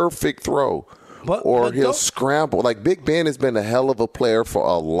perfect throw. Or he'll scramble. Like, Big Ben has been a hell of a player for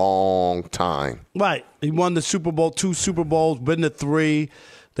a long time. Right. He won the Super Bowl, 2 Super Bowls, been to 3.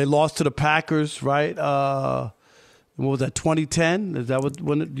 They lost to the Packers, right? What was that, 2010? Is that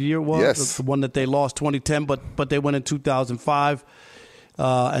when the year was? Yes. That's the one that they lost, 2010, but they went in 2005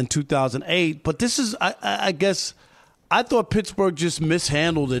 and 2008. But this is, I guess, I thought Pittsburgh just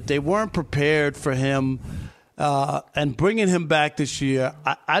mishandled it. They weren't prepared for him. And bringing him back this year,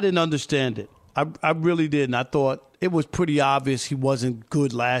 I didn't understand it. I really didn't. I thought it was pretty obvious he wasn't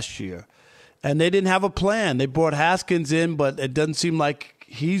good last year. And they didn't have a plan. They brought Haskins in, but it doesn't seem like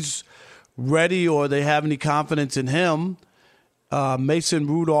he's ready or they have any confidence in him. Mason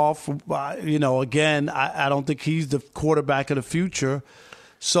Rudolph, again, I don't think he's the quarterback of the future.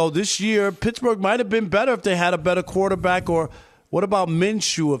 So this year, Pittsburgh might have been better if they had a better quarterback. Or what about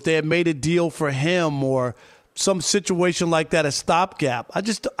Minshew, if they had made a deal for him or some situation like that, a stopgap? I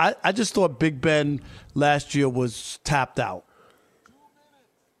just thought Big Ben last year was tapped out.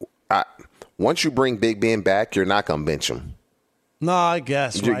 Once you bring Big Ben back, you're not going to bench him. No, I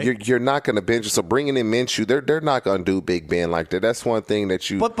guess, right? You're not going to bench him. So bringing in Minshew, they're not going to do Big Ben like that. That's one thing that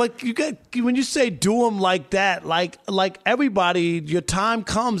you. But you get, when you say do him like that, like everybody, your time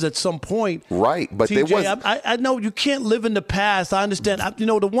comes at some point, right? But TJ, I know you can't live in the past. I understand.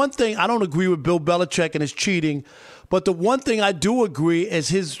 The one thing I don't agree with Bill Belichick and his cheating, but the one thing I do agree is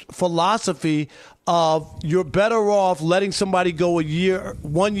his philosophy of you're better off letting somebody go 1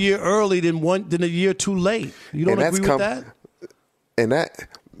 year early than a year too late. You don't agree with that? And that,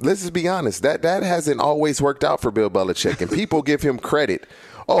 let's just be honest, that hasn't always worked out for Bill Belichick. And people give him credit.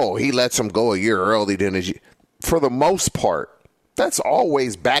 Oh, he lets him go a year early than a year. For the most part, that's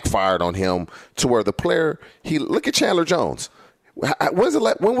always backfired on him to where the player, look at Chandler Jones.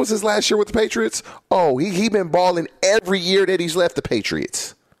 When was his last year with the Patriots? Oh, he been balling every year that he's left the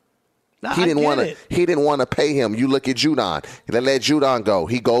Patriots. He didn't want to pay him. You look at Judon. They let Judon go.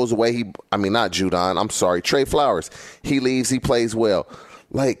 He goes away. Not Judon. I'm sorry. Trey Flowers. He leaves. He plays well.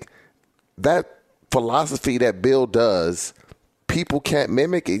 Like, that philosophy that Bill does, people can't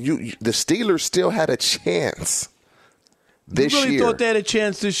mimic it. The Steelers still had a chance this year. You really thought they had a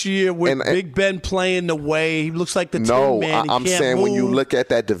chance this year with Big Ben playing the way he looks like the No, tin man. I'm saying when you look at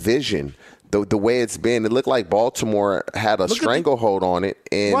that division, the way it's been, it looked like Baltimore had a stranglehold on it.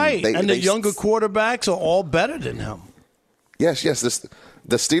 And right, and the younger quarterbacks are all better than him. Yes.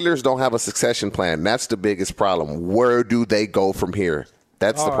 The Steelers don't have a succession plan. That's the biggest problem. Where do they go from here?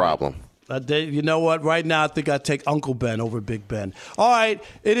 That's the problem. You know what? Right now, I think I'd take Uncle Ben over Big Ben. All right.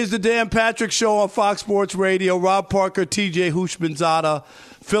 It is the Dan Patrick Show on Fox Sports Radio. Rob Parker, TJ Houshmandzadeh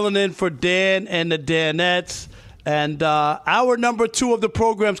filling in for Dan and the Danettes. And hour number 2 of the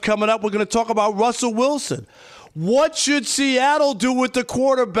program's coming up. We're going to talk about Russell Wilson. What should Seattle do with the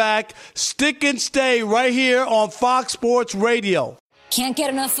quarterback? Stick and stay right here on Fox Sports Radio. Can't get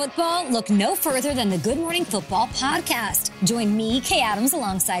enough football? Look no further than the Good Morning Football podcast. Join me, Kay Adams,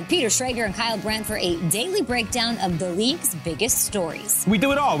 alongside Peter Schrager and Kyle Brandt for a daily breakdown of the league's biggest stories. We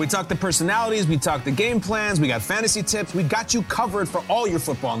do it all. We talk the personalities, we talk the game plans, we got fantasy tips. We got you covered for all your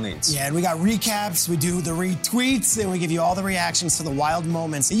football needs. Yeah, and we got recaps, we do the retweets, and we give you all the reactions to the wild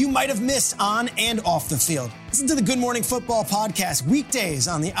moments that you might have missed on and off the field. Listen to the Good Morning Football podcast weekdays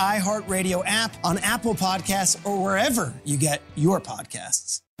on the iHeartRadio app, on Apple Podcasts, or wherever you get your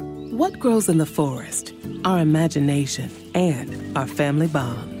podcasts. What grows in the forest? Our imagination and our family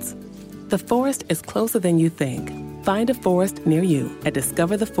bonds. The forest is closer than you think. Find a forest near you at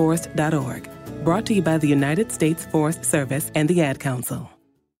discovertheforest.org. Brought to you by the United States Forest Service and the Ad Council.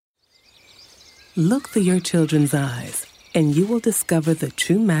 Look through your children's eyes, and you will discover the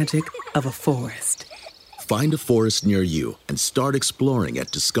true magic of a forest. Find a forest near you and start exploring at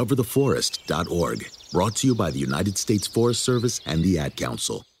discovertheforest.org. Brought to you by the United States Forest Service and the Ad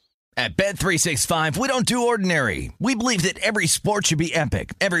Council. At Bet365, we don't do ordinary. We believe that every sport should be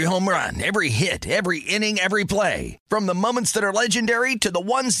epic. Every home run, every hit, every inning, every play. From the moments that are legendary to the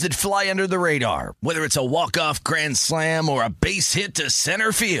ones that fly under the radar. Whether it's a walk-off grand slam or a base hit to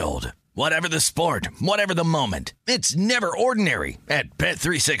center field. Whatever the sport, whatever the moment, it's never ordinary at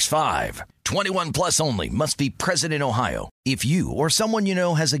Bet365. 21 plus only. Must be present in Ohio. If you or someone you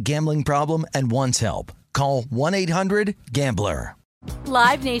know has a gambling problem and wants help, call 1-800-GAMBLER.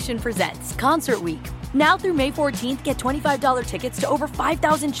 Live Nation presents Concert Week. Now through May 14th, get $25 tickets to over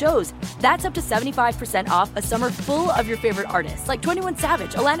 5,000 shows. That's up to 75% off a summer full of your favorite artists like 21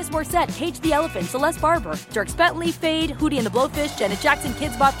 Savage, Alanis Morissette, Cage the Elephant, Celeste Barber, Dierks Bentley, Fade, Hootie and the Blowfish, Janet Jackson,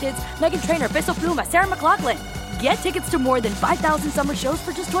 Kidz Bop Kids, Meghan Trainor, Bissell Pluma, Sarah McLachlan. Get tickets to more than 5,000 summer shows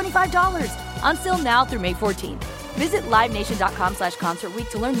for just $25. Until now through May 14th. Visit LiveNation.com/Concert Week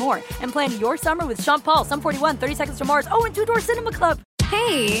to learn more and plan your summer with Sean Paul, Sum 41, 30 Seconds to Mars, and Two Door Cinema Club.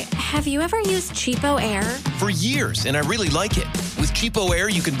 Hey, have you ever used Cheapo Air? For years, and I really like it. With Cheapo Air,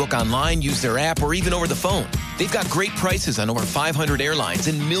 you can book online, use their app, or even over the phone. They've got great prices on over 500 airlines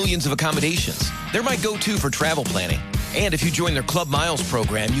and millions of accommodations. They're my go-to for travel planning. And if you join their Club Miles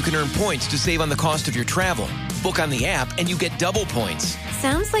program, you can earn points to save on the cost of your travel. Book on the app, and you get double points.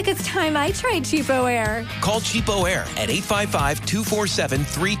 Sounds like it's time I tried Cheapo Air. Call Cheapo Air at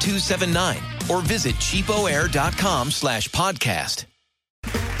 855-247-3279 or visit cheapoair.com/podcast.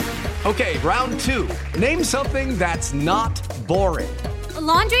 Okay, round 2. Name something that's not boring. A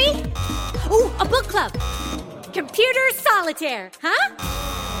laundry? Ooh, a book club. Computer solitaire, huh?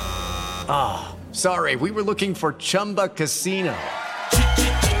 Ah, sorry, we were looking for Chumba Casino.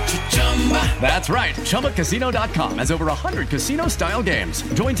 That's right, ChumbaCasino.com has over 100 casino-style games.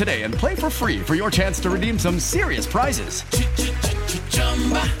 Join today and play for free for your chance to redeem some serious prizes.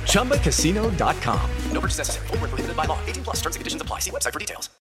 ChumbaCasino.com. No purchase necessary. Void where prohibited by law. 18+ terms and conditions apply. See website for details.